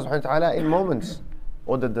 Whereas Allah subhanahu wa ta'ala in moments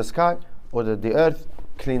ordered the sky, ordered the earth,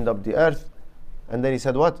 cleaned up the earth, and then He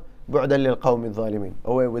said what? بُعْدًا لِلْقَوْمِ الظَّالِمِينَ.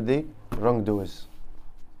 Away with the wrongdoers.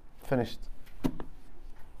 Finished.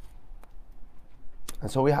 And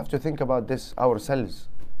so we have to think about this ourselves.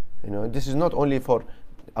 This is not only for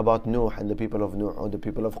about Nuh and the people of Nuh or the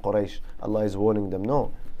people of Quraysh. Allah is warning them.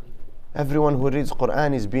 No. Everyone who reads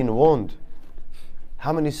Quran is being warned.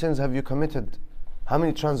 How many sins have you committed? How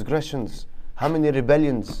many transgressions? How many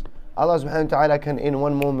rebellions? Allah subhanahu wa ta'ala can in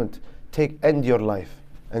one moment end your life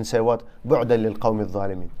and say what? بُعْدًا لِلْقَوْمِ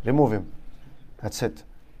الظَّالِمِينَ. Remove him. That's it.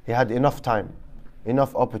 He had enough time,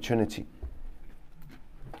 enough opportunity.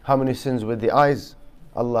 How many sins with the eyes?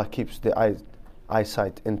 Allah keeps the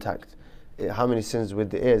eyesight intact. How many sins with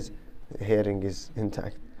the ears? Hearing is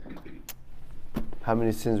intact. How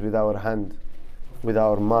many sins with our hand, with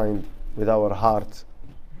our mind, with our heart?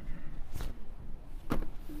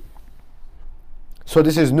 So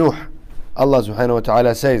this is Nuh. Allah subhanahu wa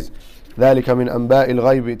ta'ala says ذلك من أنباء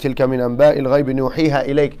الغيب تلك من أنباء الغيب نوحيها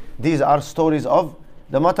إليك. These are stories of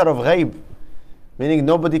the matter of ghaib, meaning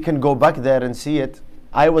nobody can go back there and see it.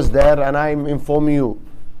 I was there and I'm informing you.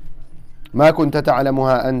 ما كنت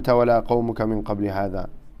تعلمها أنت ولا قومك من قبل هذا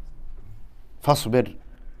فاصبر.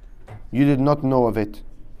 You did not know of it,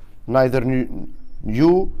 neither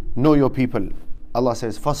you nor your people. Allah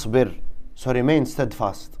says فاصبر, so remain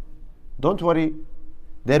steadfast. Don't worry,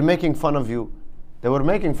 they're making fun of you. They were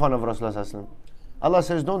making fun of Rasulullah. Allah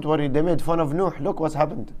says don't worry, they made fun of Nuh, look what's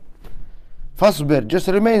happened. فاصبر, just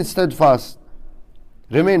remain steadfast,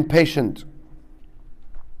 remain patient.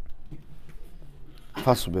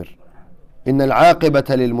 فاصبر إن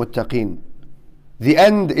العاقبة للمتقين. The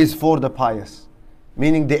end is for the pious,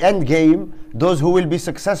 meaning the end game, those who will be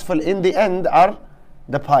successful in the end are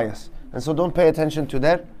the pious. And so don't pay attention to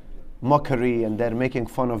their mockery and their making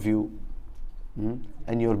fun of you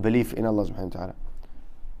and your belief in Allah subhanahu wa ta'ala.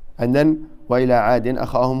 And then وَإِلَىٰ عَادٍ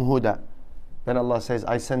أَخَاهُمْ هُودًا. Then Allah says,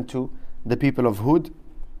 I sent to the people of Hud,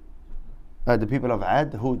 the people of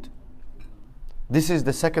Ad, Hud. This is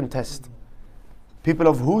the second test. People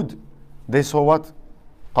of Hud, they saw what?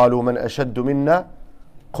 قالوا من أشد منا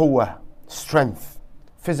قوة, strength,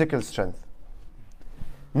 physical strength.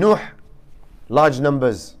 Nuh, large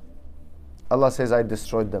numbers. Allah says I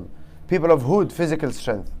destroyed them. People of Hud, physical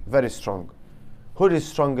strength, very strong. Hud is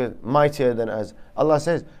stronger, mightier than us. Allah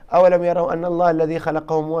says أولم يروا أن الله الذي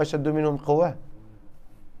خلقهم وأشد منهم قوة.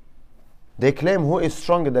 They claim who is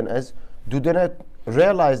stronger than us. Do they not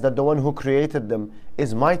realize that the one who created them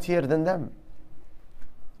is mightier than them?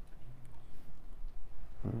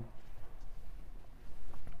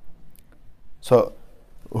 So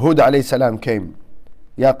Hud alayhi salam came.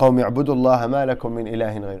 Ya qawmi a'budu Allah ma lakum min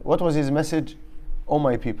ilahin ghayr. What was his message? O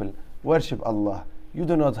my people, worship Allah. You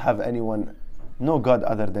do not have anyone, no God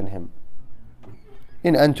other than Him.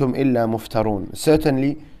 In antum illa muftarun.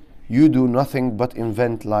 Certainly you do nothing but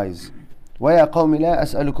invent lies. Wa ya qawmi la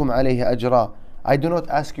as'alukum alayhi ajra. I do not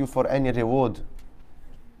ask you for any reward.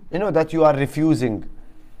 You know that you are refusing.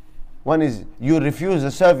 One is you refuse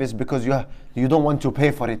a service because you don't want to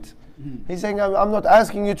pay for it. He's saying I'm not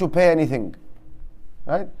asking you to pay anything.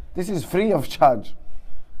 Right? This is free of charge.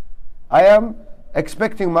 I am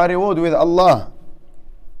expecting my reward with Allah.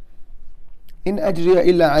 In ajriya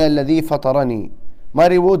illa ala alladhi fatarani. My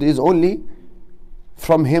reward is only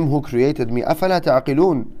from Him who created me. أفلا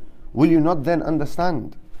تعقلون. Will you not then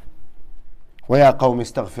understand? وَيَا قَوْمِ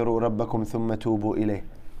اسْتَغْفِرُوا رَبَّكُمْ ثُمَّ تُوبُوا إِلَيْهِ.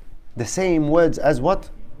 The same words as what?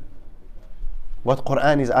 What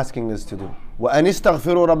Quran is asking us to do. وَأَنِ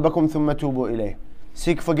اسْتَغْفِرُوا رَبَّكُمْ ثُمَّ تُوبُوا إِلَيْهِ.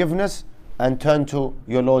 Seek forgiveness and turn to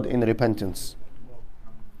your Lord in repentance.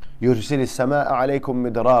 يُرْسِلِ السَّمَاءَ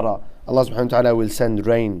عَلَيْكُمْ مِدْرَارًا. Allah subhanahu wa ta'ala will send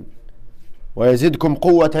rain. وَيَزِدْكُمْ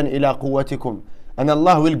قُوَّةً إِلَىٰ قُوَّتِكُمْ. And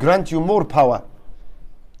Allah will grant you more power.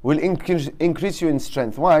 Will increase you in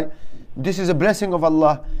strength. Why? This is a blessing of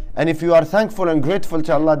Allah. And if you are thankful and grateful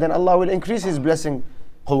to Allah, then Allah will increase His blessing.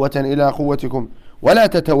 قُوَّةً إِلَىٰ قُوَّتِكُمْ وَلَا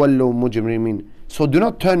تَتَوَلُّوا مُجْرِمِينَ. So do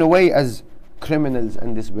not turn away as criminals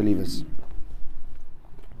and disbelievers.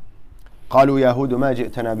 قالوا يا هود ما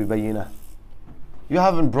جئتنا ببينة. You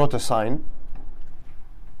haven't brought a sign,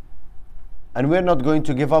 and we're not going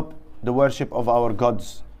to give up the worship of our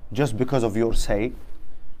gods just because of your say.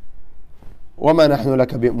 وما نحن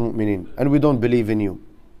لك بمؤمنين. And we don't believe in you.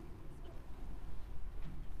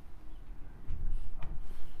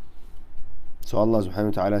 So Allah subhanahu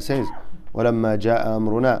wa ta'ala says, وَلَمَّا جَاءَ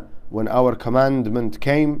أَمْرُنَا. When our commandment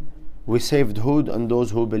came, we saved Hud and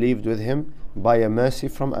those who believed with him by a mercy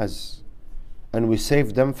from us. And we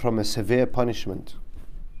saved them from a severe punishment.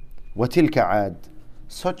 وَتِلْكَ عَادٍ.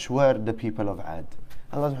 Such were the people of Ad.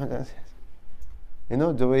 Allah subhanahu wa ta'ala says, you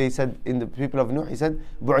know the way He said in the people of Nuh, He said,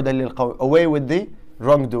 بُعْدًا لِلْقَوْمِ. Away with the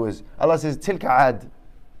wrongdoers. Allah says, تِلْكَ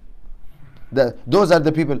عَادٍ. Those are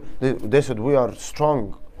the people. They said, we are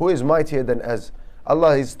strong. Who is mightier than us?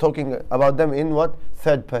 Allah is talking about them in what?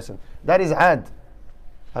 Third person. That is Ad.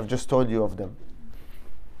 I've just told you of them.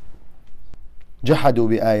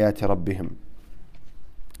 جحدوا بآيات ربهم.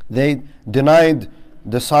 They denied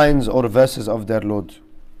the signs or verses of their Lord.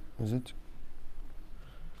 Is it?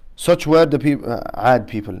 Such were the people, Ad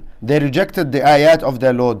people. They rejected the ayat of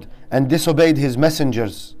their Lord and disobeyed His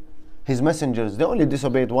messengers. His messengers. They only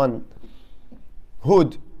disobeyed one.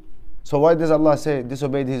 Hud. So why does Allah say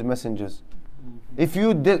disobeyed His messengers? If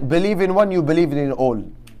you believe in one, you believe in all.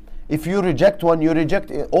 If you reject one, you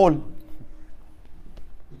reject all.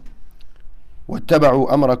 وَاتَّبَعُوا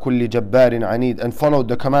أَمْرَ كُلِّ جَبَّارٍ عَنِيدٍ. And followed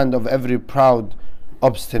the command of every proud,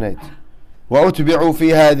 obstinate. وَأُتْبِعُوا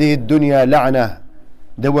فِي هَذِهِ الدُّنْيَا لَعْنَةً.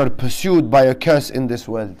 They were pursued by a curse in this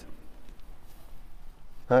world.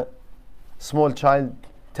 small child,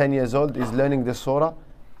 10 years old, is learning the surah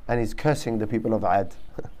and he's cursing the people of Ad.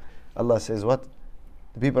 Allah says what?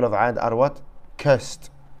 The people of Ad are what? Cursed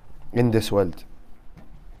in this world.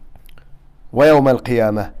 وَيَوْمَ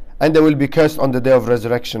الْقِيَامَةِ, and they will be cursed on the day of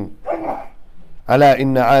resurrection. أَلَا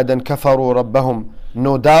إِنَّ عَادًا كَفَرُوا رَبَّهُمْ,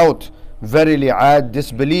 no doubt, verily Ad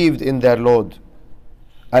disbelieved in their Lord.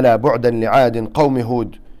 أَلَا بُعْدًا لِعَادٍ قَوْمِ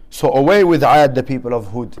هُودٍ, so away with Ad, the people of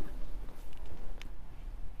Hud.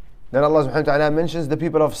 Then Allah subhanahu wa ta'ala mentions the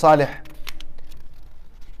people of Salih.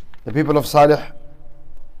 The people of Salih,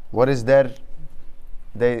 what is there?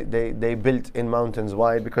 They built in mountains.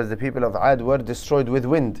 Why? Because the people of Ad were destroyed with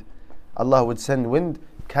wind. Allah would send wind,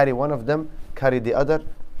 carry one of them, carry the other,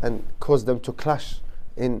 and cause them to clash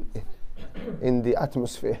in the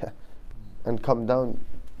atmosphere and come down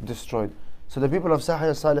destroyed. So the people of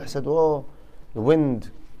Salih said, oh, the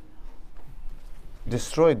wind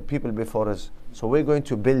destroyed people before us, so we're going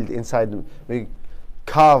to build inside them. We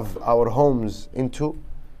carve our homes into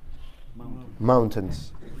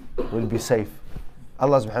mountains. We'll be safe.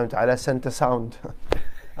 Allah subhanahu wa ta'ala sent a sound.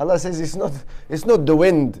 Allah says it's not the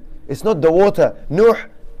wind, it's not the water. Nuh,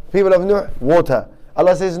 people of Nuh, water.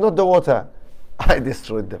 Allah says it's not the water, I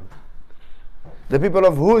destroyed them. The people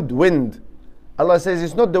of Hud, wind. Allah says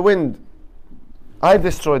it's not the wind, I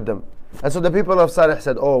destroyed them. And so the people of Salih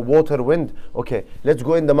said, oh, water, wind, okay, let's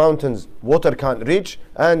go in the mountains. Water can't reach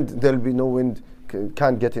and there'll be no wind,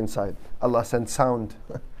 can't get inside. Allah sent sound.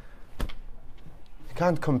 You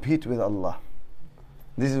can't compete with Allah.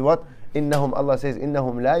 This is what? Innahum, Allah says,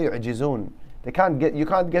 Innahum la yu'jizun. You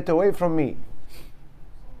can't get away from me.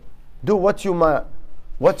 Do what you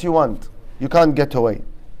want. You can't get away.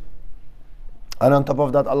 And on top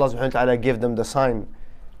of that, Allah subhanahu wa ta'ala gave them the sign.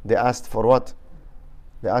 They asked for what?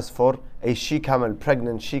 They asked for a she-camel,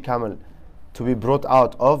 pregnant she-camel, to be brought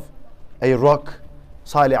out of a rock.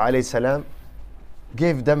 Salih alayhi salam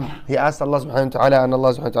gave them, he asked Allah subhanahu wa ta'ala, and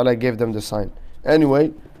Allah subhanahu wa ta'ala gave them the sign.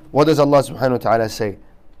 Anyway, what does Allah subhanahu wa ta'ala say?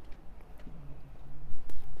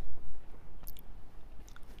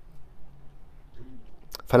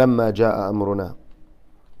 فَلَمَّا جَاءَ أَمْرُنَا,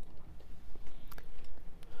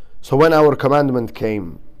 so when our commandment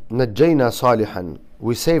came, نَجَّيْنَا صَالِحًا,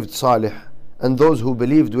 we saved Salih and those who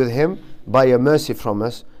believed with him by a mercy from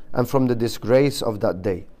us and from the disgrace of that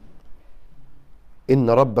day. إِنَّ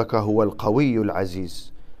رَبَّكَ هُوَ الْقَوِيُّ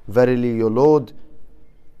الْعَزِيزُ, verily your Lord,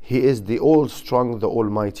 He is the all-strong, the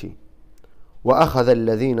Almighty. وَأَخَذَ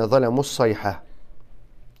الَّذِينَ ظَلَمُوا الصَّيْحَةِ,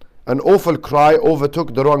 an awful cry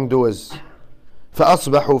overtook the wrongdoers.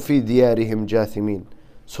 فَأَصْبَحُوا فِي دِيَارِهِمْ جَاثِمِينَ,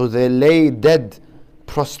 so they lay dead,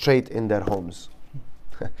 prostrate in their homes.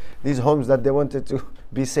 These homes that they wanted to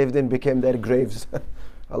be saved in became their graves.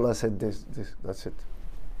 Allah said this, that's it.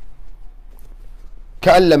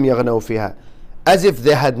 كَأَن لَّمْ يَغْنَوْا فِيهَا, as if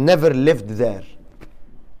they had never lived there.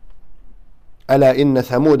 أَلَا إِنَّ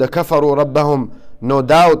ثَمُودَ كَفَرُوا رَبَّهُمْ, no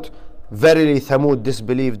doubt, verily Thamud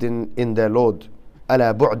disbelieved in their Lord.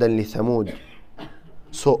 أَلَا بُعْدًا لِثَمُودَ,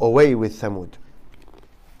 so away with Thamud.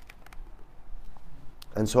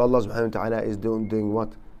 And so Allah subhanahu wa ta'ala is doing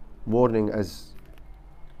what? Warning us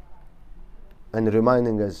and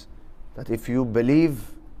reminding us that if you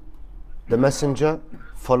believe the messenger,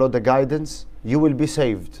 follow the guidance, you will be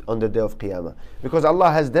saved on the day of Qiyamah. Because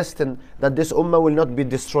Allah has destined that this ummah will not be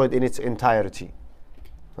destroyed in its entirety.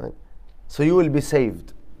 Right? So you will be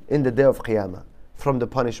saved in the day of Qiyamah from the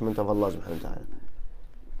punishment of Allah subhanahu wa ta'ala.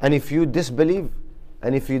 And if you disbelieve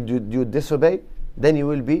and if you disobey, then you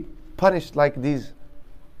will be punished like these.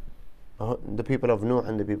 The people of Nuh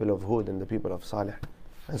and the people of Hud and the people of Salih.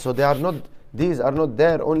 And so these are not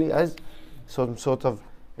there only as some sort of,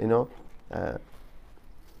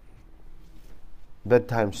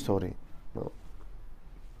 bedtime story. No.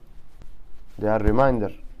 They are a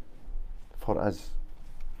reminder for us.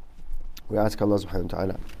 We ask Allah subhanahu wa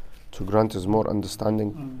ta'ala to grant us more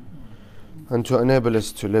understanding and to enable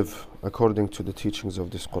us to live according to the teachings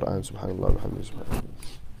of this Quran. Subhanallah, alhamdulillah.